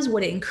it does,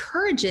 what it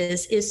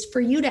encourages is for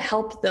you to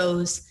help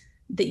those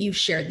that you've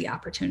shared the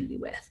opportunity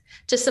with,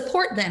 to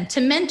support them,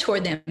 to mentor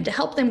them, to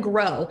help them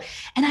grow.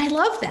 And I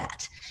love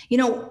that. You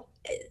know,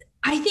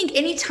 I think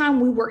anytime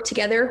we work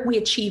together, we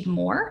achieve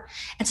more.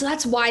 And so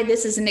that's why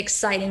this is an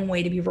exciting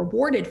way to be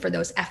rewarded for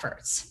those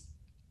efforts.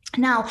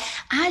 Now,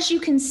 as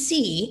you can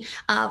see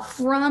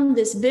from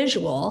this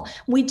visual,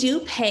 we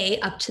do pay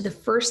up to the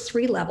first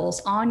 3 levels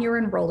on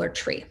your enroller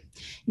tree.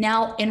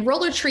 Now,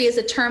 enroller tree is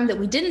a term that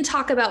we didn't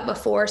talk about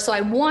before, so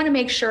I want to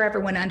make sure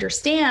everyone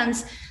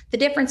understands the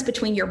difference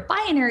between your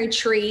binary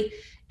tree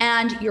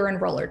and your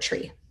enroller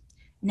tree.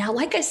 Now,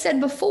 like I said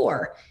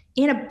before,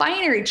 in a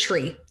binary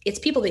tree, it's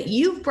people that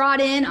you've brought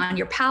in on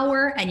your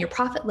power and your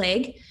profit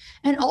leg,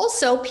 and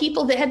also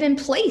people that have been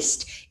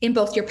placed in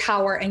both your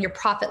power and your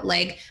profit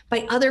leg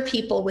by other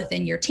people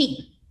within your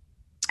team.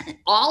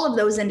 All of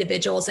those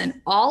individuals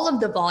and all of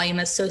the volume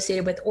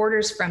associated with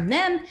orders from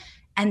them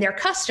and their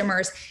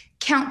customers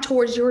count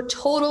towards your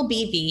total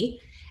BV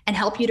and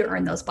help you to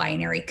earn those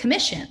binary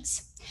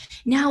commissions.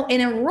 Now, an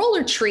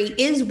enroller tree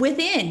is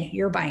within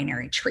your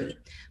binary tree,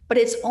 but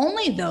it's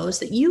only those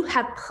that you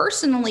have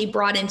personally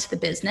brought into the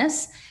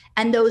business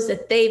and those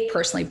that they've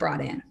personally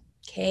brought in.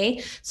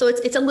 Okay, so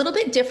it's a little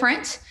bit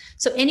different.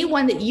 So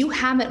anyone that you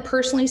haven't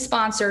personally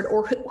sponsored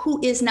or who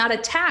is not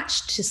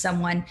attached to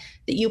someone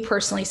that you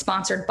personally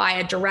sponsored by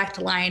a direct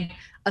line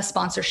of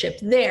sponsorship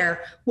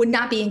there would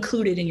not be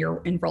included in your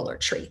enroller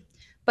tree.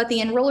 But the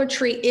enroller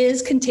tree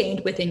is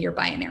contained within your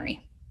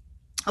binary.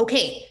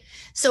 Okay,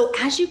 so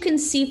as you can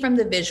see from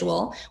the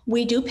visual,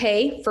 we do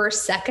pay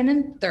first, second,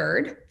 and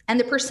third. And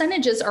the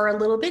percentages are a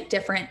little bit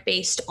different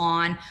based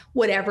on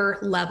whatever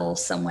level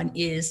someone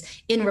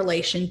is in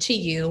relation to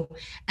you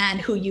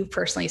and who you've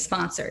personally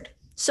sponsored.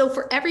 So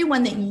for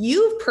everyone that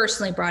you've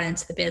personally brought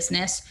into the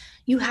business,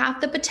 you have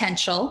the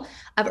potential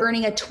of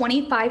earning a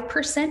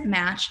 25%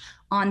 match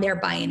on their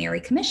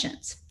binary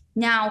commissions.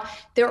 Now,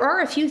 there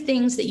are a few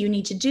things that you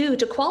need to do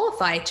to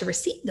qualify to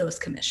receive those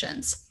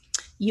commissions.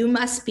 You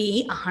must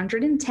be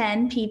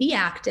 110 PV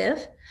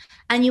active,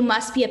 and you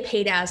must be a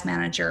paid as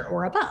manager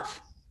or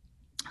above.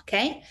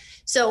 Okay,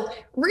 so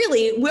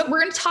really what we're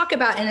going to talk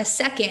about in a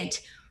second,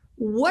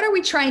 what are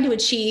we trying to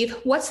achieve?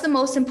 What's the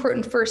most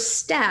important first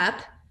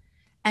step?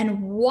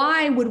 And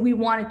why would we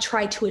want to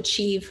try to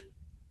achieve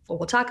what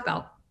we'll talk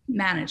about,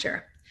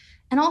 manager?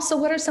 And also,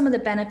 what are some of the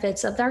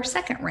benefits of our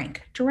second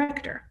rank,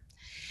 director?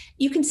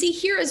 You can see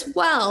here as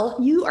well,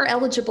 you are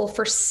eligible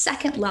for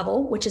second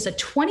level, which is a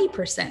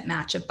 20%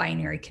 match of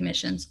binary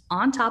commissions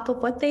on top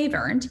of what they've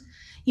earned.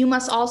 You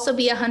must also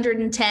be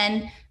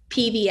 110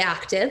 PV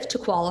active to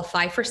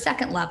qualify for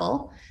second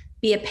level,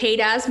 be a paid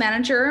as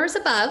manager or as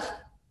above,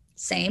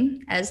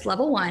 same as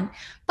level 1,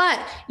 but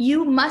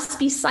you must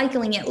be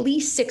cycling at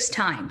least 6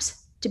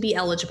 times to be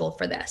eligible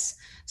for this.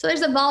 So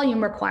there's a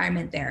volume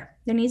requirement there.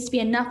 There needs to be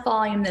enough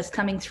volume that's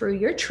coming through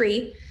your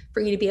tree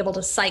for you to be able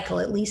to cycle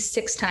at least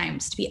 6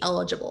 times to be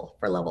eligible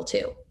for level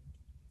 2.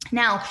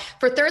 Now,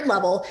 for third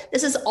level,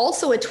 this is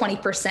also a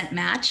 20%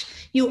 match.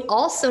 You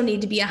also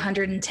need to be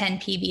 110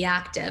 PV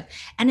active.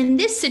 And in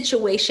this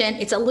situation,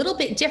 it's a little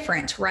bit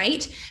different,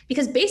 right?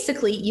 Because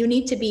basically you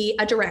need to be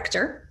a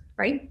director,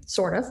 right?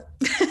 Sort of.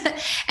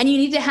 And you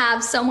need to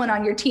have someone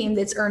on your team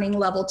that's earning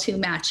level 2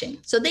 matching.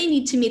 So they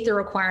need to meet the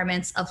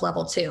requirements of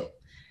level 2.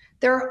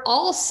 There are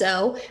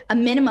also a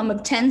minimum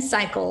of 10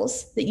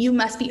 cycles that you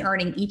must be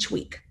earning each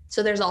week.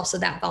 So there's also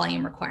that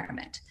volume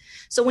requirement.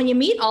 So when you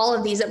meet all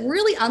of these, it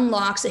really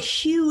unlocks a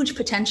huge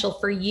potential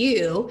for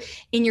you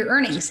in your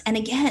earnings. And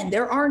again,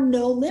 there are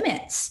no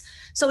limits.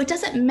 So it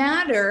doesn't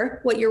matter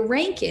what your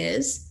rank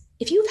is.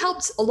 If you've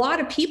helped a lot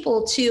of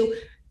people to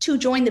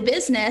join the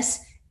business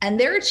and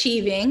they're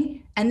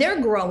achieving and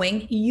they're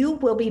growing, you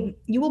will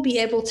be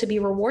able to be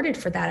rewarded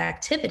for that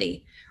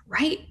activity,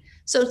 right?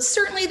 So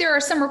certainly there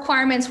are some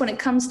requirements when it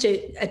comes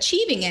to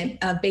achieving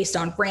it based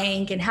on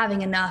rank and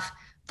having enough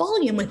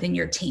volume within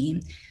your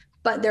team.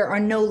 But there are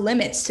no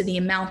limits to the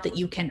amount that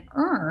you can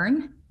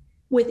earn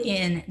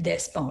within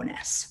this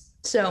bonus.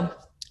 So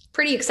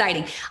pretty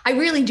exciting. I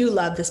really do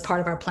love this part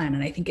of our plan,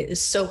 and I think it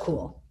is so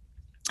cool.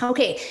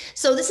 Okay,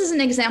 so this is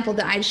an example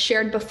that I've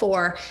shared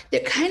before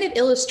that kind of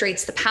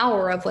illustrates the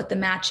power of what the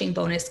matching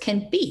bonus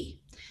can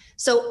be.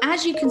 So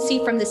as you can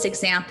see from this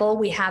example,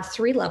 we have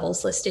 3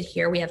 levels listed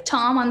here. We have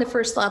Tom on the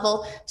first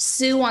level,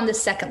 Sue on the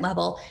second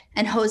level,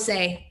 and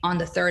Jose on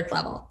the third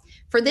level.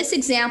 For this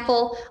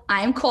example,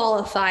 I am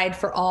qualified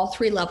for all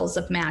 3 levels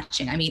of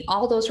matching. I meet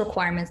all those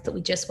requirements that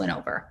we just went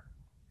over.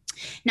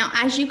 Now,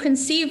 as you can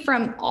see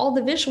from all the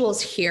visuals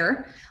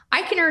here,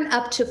 I can earn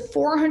up to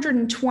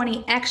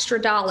 $420 extra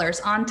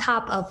on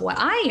top of what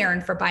I earn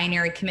for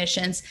binary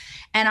commissions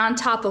and on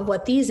top of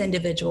what these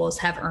individuals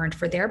have earned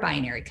for their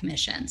binary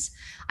commissions.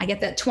 I get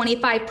that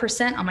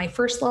 25% on my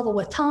first level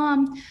with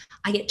Tom,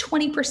 I get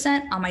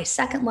 20% on my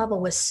second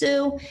level with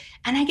Sue,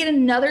 and I get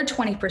another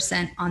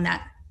 20% on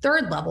that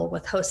third level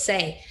with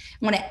Jose.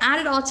 When I add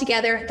it all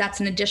together, that's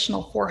an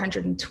additional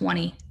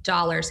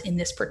 $420 in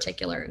this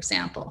particular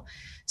example.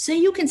 So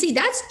you can see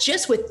that's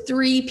just with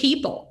 3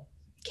 people.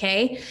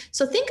 Okay,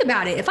 so think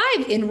about it. If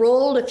I've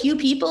enrolled a few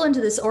people into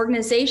this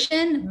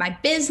organization, my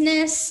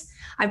business,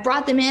 I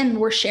brought them in,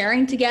 we're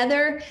sharing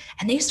together,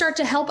 and they start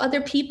to help other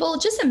people,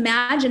 just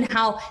imagine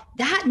how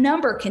that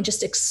number can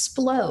just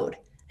explode.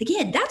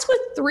 Again, that's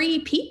with 3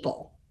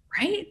 people.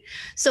 Right?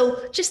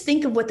 So just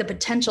think of what the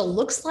potential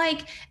looks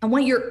like and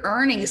what your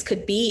earnings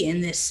could be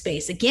in this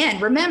space. Again,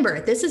 remember,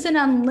 this is an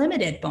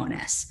unlimited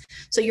bonus.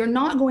 So you're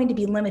not going to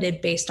be limited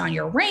based on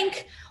your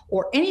rank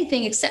or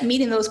anything except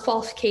meeting those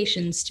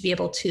qualifications to be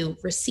able to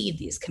receive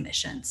these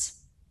commissions.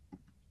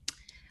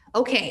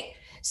 Okay,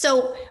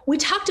 so we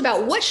talked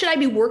about what should I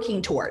be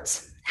working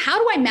towards? how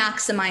do I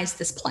maximize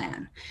this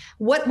plan?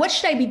 What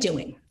should I be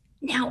doing?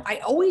 Now, I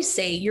always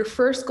say your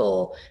first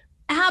goal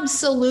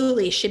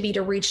absolutely should be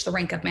to reach the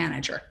rank of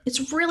manager.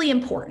 It's really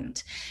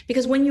important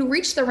because when you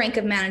reach the rank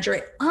of manager,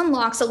 it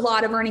unlocks a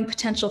lot of earning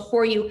potential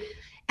for you.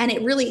 And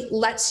it really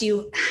lets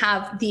you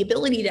have the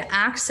ability to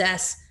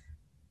access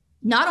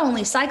not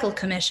only cycle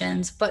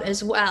commissions, but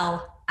as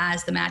well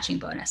as the matching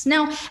bonus.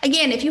 Now,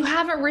 again, if you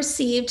haven't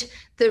received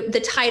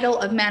the title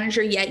of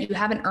manager yet, you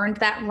haven't earned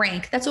that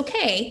rank, that's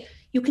okay.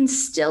 You can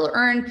still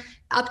earn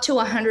up to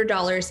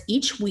 $100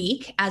 each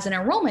week as an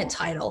enrollment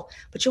title,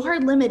 but you are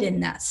limited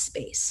in that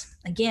space.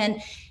 Again,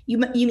 you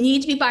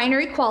need to be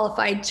binary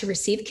qualified to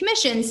receive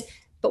commissions,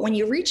 but when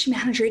you reach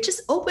manager, it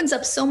just opens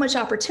up so much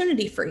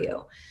opportunity for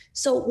you.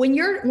 So when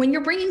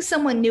you're bringing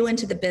someone new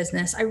into the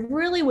business, I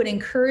really would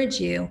encourage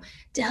you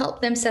to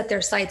help them set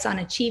their sights on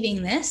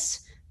achieving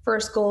this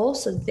first goal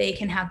so they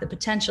can have the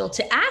potential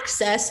to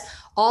access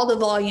all the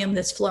volume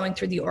that's flowing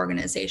through the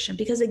organization.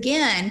 Because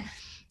again,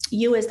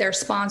 you as their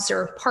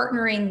sponsor,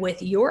 partnering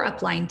with your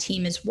upline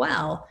team as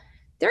well,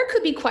 there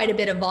could be quite a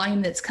bit of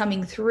volume that's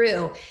coming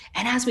through.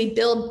 And as we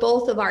build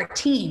both of our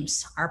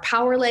teams, our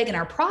power leg and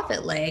our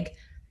profit leg,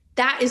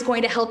 that is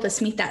going to help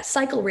us meet that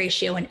cycle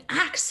ratio and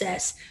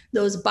access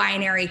those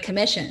binary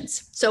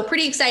commissions. So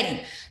pretty exciting.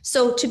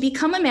 So to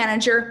become a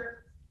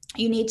manager,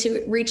 you need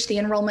to reach the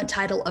enrollment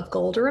title of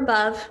gold or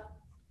above.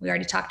 We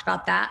already talked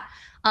about that.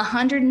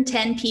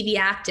 110 PV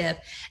active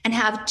and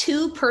have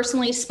 2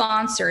 personally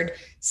sponsored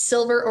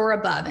silver or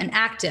above and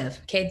active.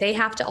 Okay, they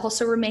have to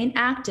also remain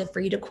active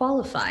for you to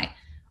qualify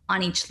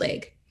on each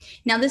leg.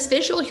 Now, this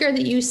visual here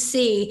that you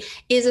see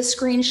is a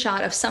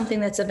screenshot of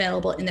something that's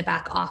available in the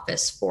back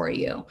office for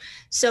you.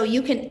 So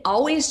you can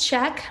always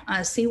check,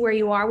 see where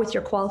you are with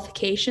your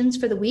qualifications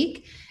for the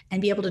week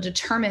and be able to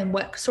determine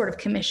what sort of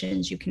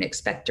commissions you can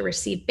expect to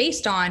receive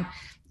based on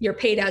your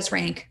paid as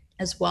rank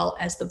as well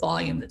as the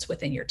volume that's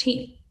within your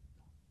team.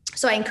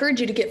 So I encourage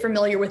you to get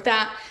familiar with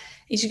that.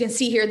 As you can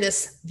see here,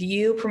 this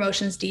view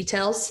promotions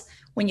details.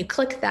 When you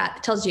click that,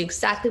 it tells you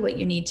exactly what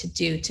you need to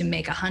do to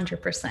make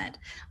 100%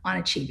 on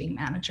achieving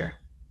manager.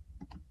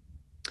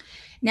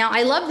 Now,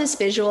 I love this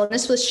visual, and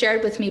this was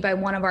shared with me by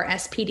one of our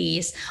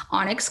SPDs,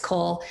 Onyx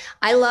Cole.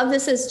 I love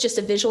this as just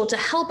a visual to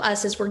help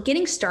us as we're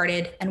getting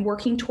started and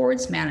working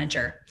towards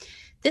manager.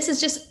 This is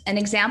just an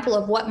example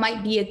of what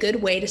might be a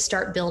good way to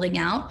start building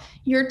out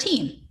your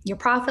team, your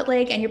profit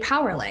leg and your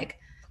power leg.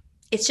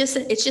 It's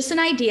just an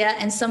idea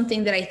and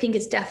something that I think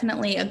is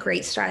definitely a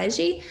great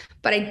strategy,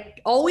 but I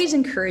always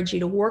encourage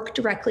you to work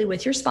directly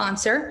with your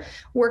sponsor,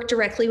 work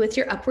directly with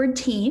your upward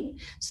team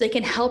so they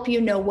can help you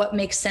know what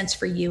makes sense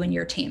for you and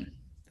your team,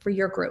 for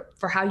your group,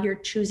 for how you're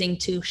choosing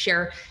to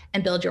share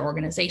and build your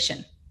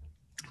organization.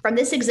 From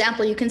this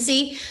example, you can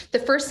see the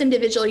first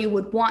individual you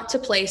would want to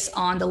place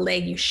on the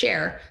leg you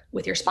share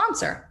with your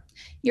sponsor.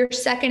 Your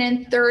second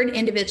and third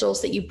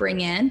individuals that you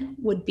bring in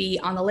would be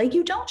on the leg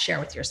you don't share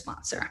with your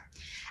sponsor.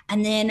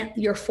 And then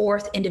your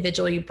fourth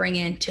individual you bring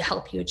in to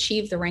help you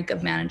achieve the rank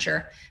of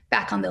manager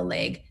back on the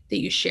leg that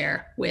you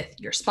share with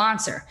your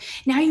sponsor.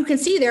 Now you can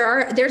see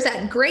there's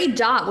that gray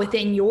dot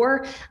within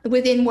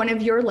one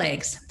of your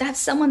legs. That's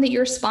someone that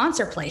your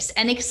sponsor placed.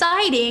 And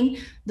exciting,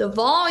 the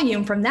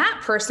volume from that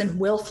person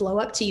will flow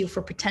up to you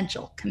for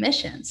potential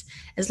commissions.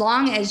 As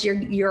long as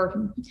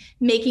you're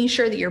making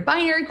sure that you're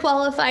binary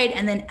qualified,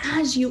 and then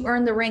as you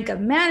earn the rank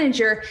of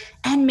manager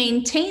and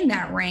maintain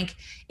that rank,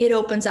 it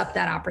opens up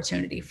that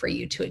opportunity for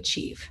you to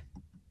achieve.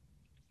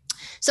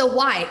 So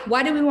why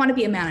do we want to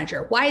be a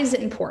manager? Why is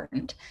it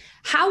important?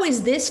 How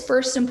is this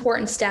first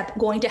important step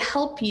going to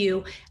help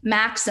you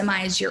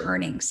maximize your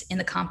earnings in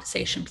the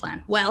compensation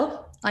plan?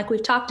 Well, like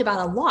we've talked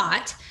about a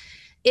lot,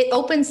 it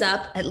opens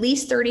up at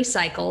least 30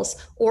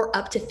 cycles or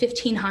up to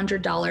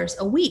 $1,500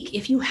 a week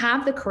if you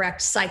have the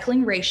correct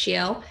cycling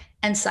ratio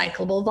and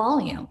cyclable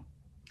volume.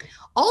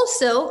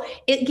 Also,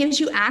 it gives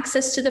you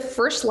access to the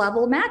first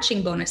level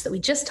matching bonus that we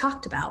just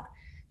talked about,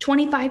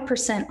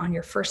 25% on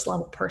your first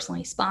level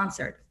personally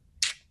sponsored.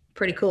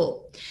 Pretty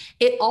cool.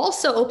 It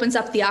also opens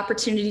up the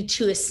opportunity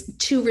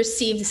to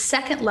receive the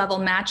second level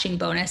matching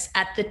bonus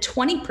at the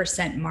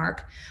 20%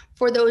 mark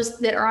for those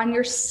that are on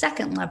your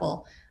second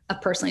level of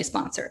personally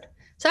sponsored.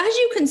 So as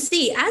you can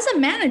see, as a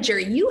manager,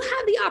 you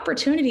have the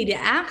opportunity to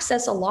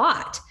access a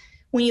lot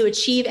when you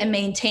achieve and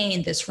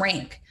maintain this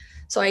rank.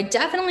 So I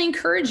definitely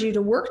encourage you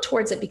to work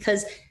towards it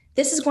because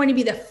this is going to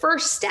be the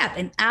first step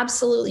in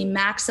absolutely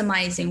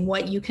maximizing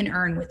what you can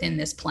earn within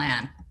this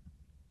plan.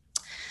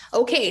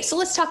 Okay, so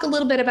let's talk a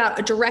little bit about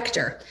a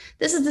director.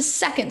 This is the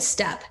second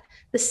step,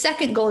 the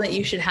second goal that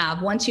you should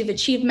have once you've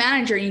achieved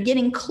manager and you're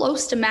getting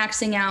close to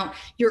maxing out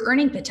your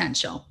earning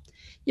potential.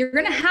 You're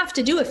going to have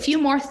to do a few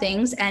more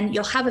things and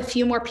you'll have a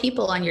few more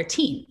people on your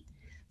team.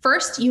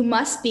 First, you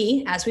must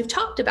be, as we've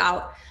talked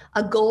about,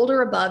 a gold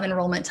or above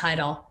enrollment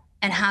title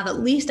and have at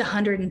least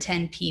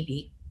 110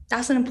 PV.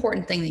 That's an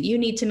important thing that you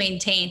need to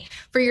maintain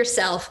for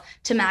yourself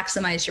to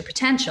maximize your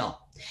potential.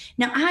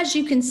 Now, as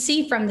you can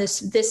see from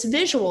this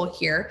visual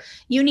here,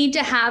 you need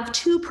to have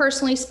 2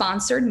 personally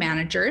sponsored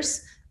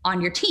managers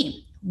on your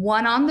team,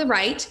 one on the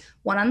right,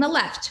 one on the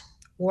left.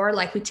 or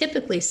like we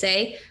typically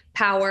say,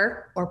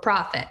 power or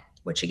profit,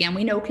 which again,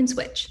 we know can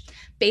switch.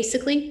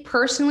 Basically,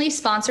 personally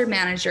sponsored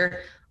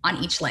manager on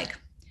each leg.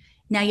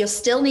 Now, you'll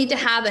still need to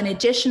have an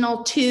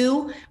additional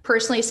 2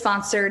 personally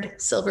sponsored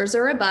silvers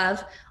or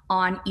above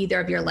on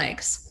either of your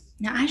legs.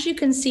 Now, as you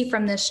can see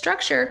from this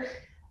structure,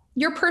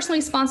 your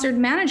personally sponsored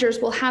managers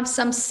will have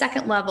some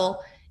second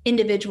level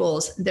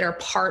individuals that are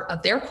part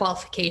of their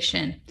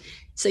qualification.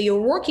 So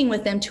you're working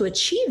with them to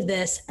achieve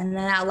this, and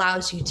then that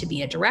allows you to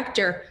be a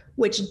director,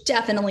 which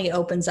definitely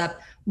opens up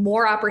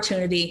more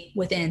opportunity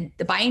within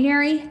the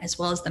binary as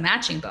well as the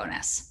matching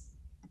bonus.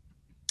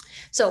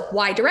 So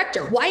why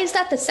director? Why is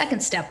that the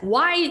second step?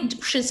 Why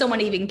should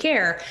someone even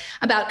care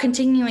about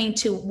continuing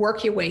to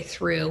work your way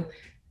through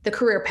the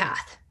career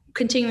path?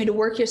 Continuing to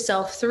work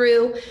yourself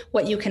through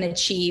what you can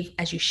achieve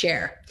as you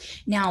share.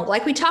 Now,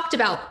 like we talked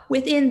about,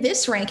 within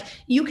this rank,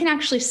 you can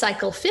actually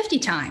cycle 50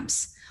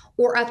 times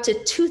or up to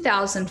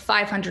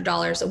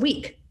 $2,500 a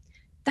week.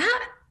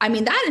 That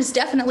is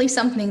definitely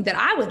something that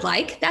I would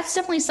like. That's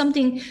definitely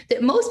something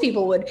that most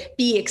people would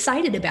be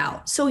excited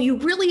about. So you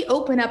really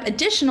open up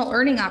additional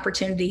earning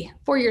opportunity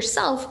for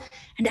yourself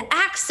and to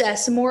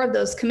access more of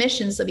those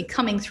commissions that will be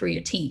coming through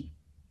your team.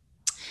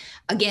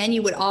 Again,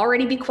 you would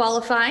already be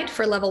qualified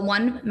for level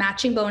 1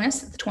 matching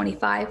bonus,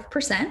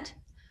 25%.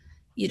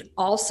 You'd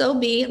also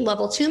be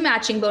level 2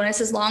 matching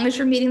bonus as long as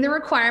you're meeting the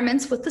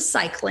requirements with the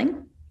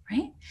cycling,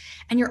 right?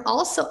 And you're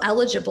also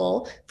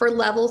eligible for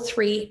level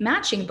 3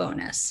 matching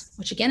bonus,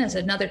 which again is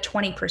another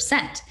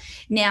 20%.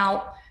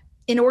 Now,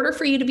 in order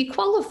for you to be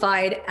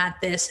qualified at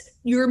this,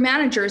 your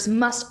managers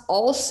must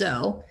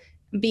also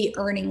be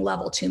earning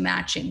level 2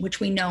 matching, which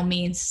we know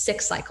means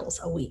 6 cycles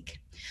a week.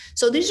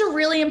 So these are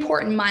really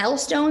important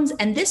milestones,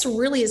 and this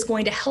really is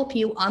going to help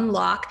you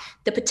unlock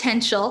the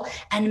potential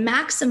and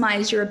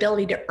maximize your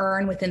ability to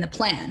earn within the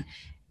plan.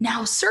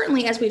 Now,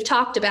 certainly, as we've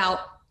talked about,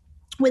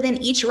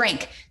 within each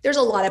rank, there's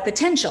a lot of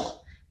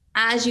potential.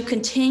 As you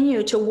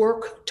continue to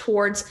work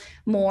towards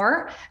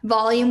more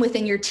volume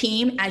within your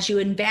team, as you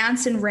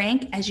advance in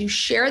rank, as you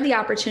share the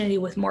opportunity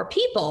with more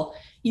people,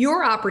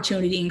 your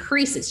opportunity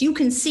increases. You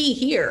can see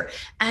here,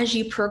 as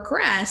you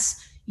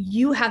progress,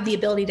 you have the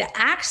ability to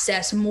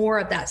access more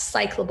of that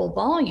cyclable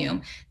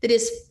volume that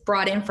is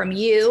brought in from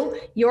you,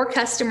 your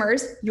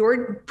customers,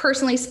 your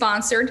personally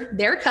sponsored,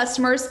 their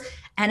customers,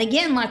 and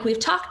again, like we've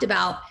talked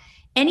about,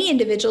 any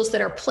individuals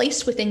that are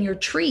placed within your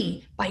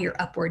tree by your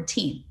upward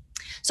team.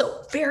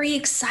 So very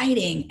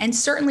exciting, and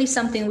certainly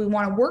something we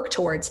want to work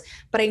towards,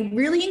 but I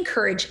really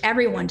encourage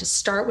everyone to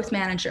start with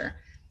manager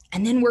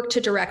and then work to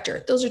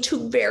director. Those are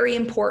 2 very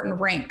important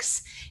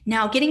ranks.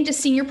 Now, getting to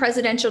senior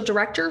presidential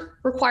director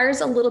requires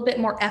a little bit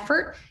more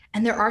effort,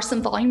 and there are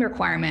some volume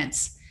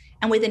requirements.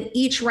 And within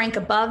each rank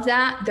above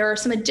that, there are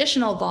some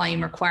additional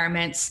volume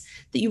requirements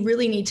that you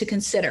really need to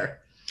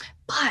consider.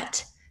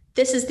 But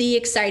this is the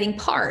exciting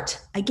part.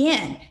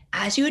 Again,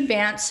 as you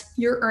advance,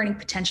 your earning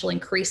potential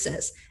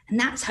increases, and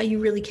that's how you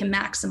really can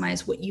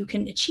maximize what you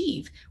can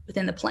achieve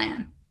within the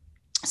plan.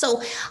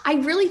 So I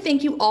really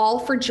thank you all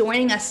for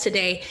joining us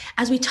today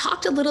as we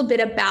talked a little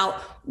bit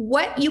about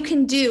what you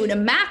can do to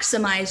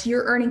maximize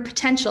your earning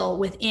potential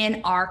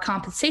within our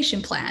compensation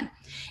plan.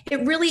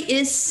 It really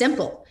is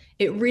simple.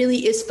 It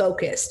really is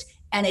focused,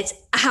 and it's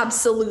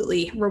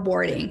absolutely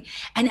rewarding.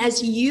 And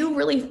as you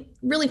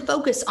really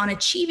focus on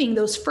achieving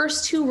those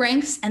first 2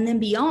 ranks and then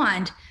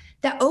beyond,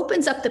 that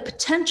opens up the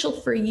potential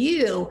for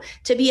you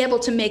to be able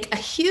to make a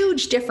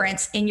huge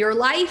difference in your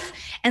life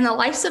and the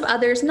lives of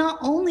others, not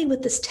only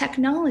with this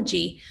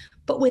technology,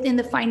 but within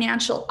the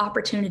financial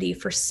opportunity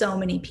for so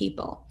many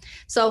people.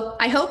 So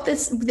I hope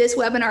this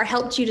webinar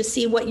helped you to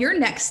see what your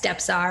next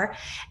steps are.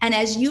 And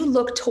as you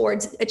look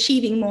towards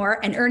achieving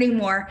more and earning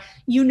more,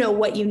 you know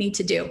what you need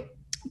to do.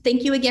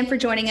 Thank you again for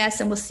joining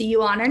us, and we'll see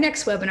you on our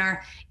next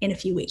webinar in a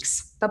few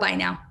weeks. Bye-bye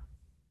now.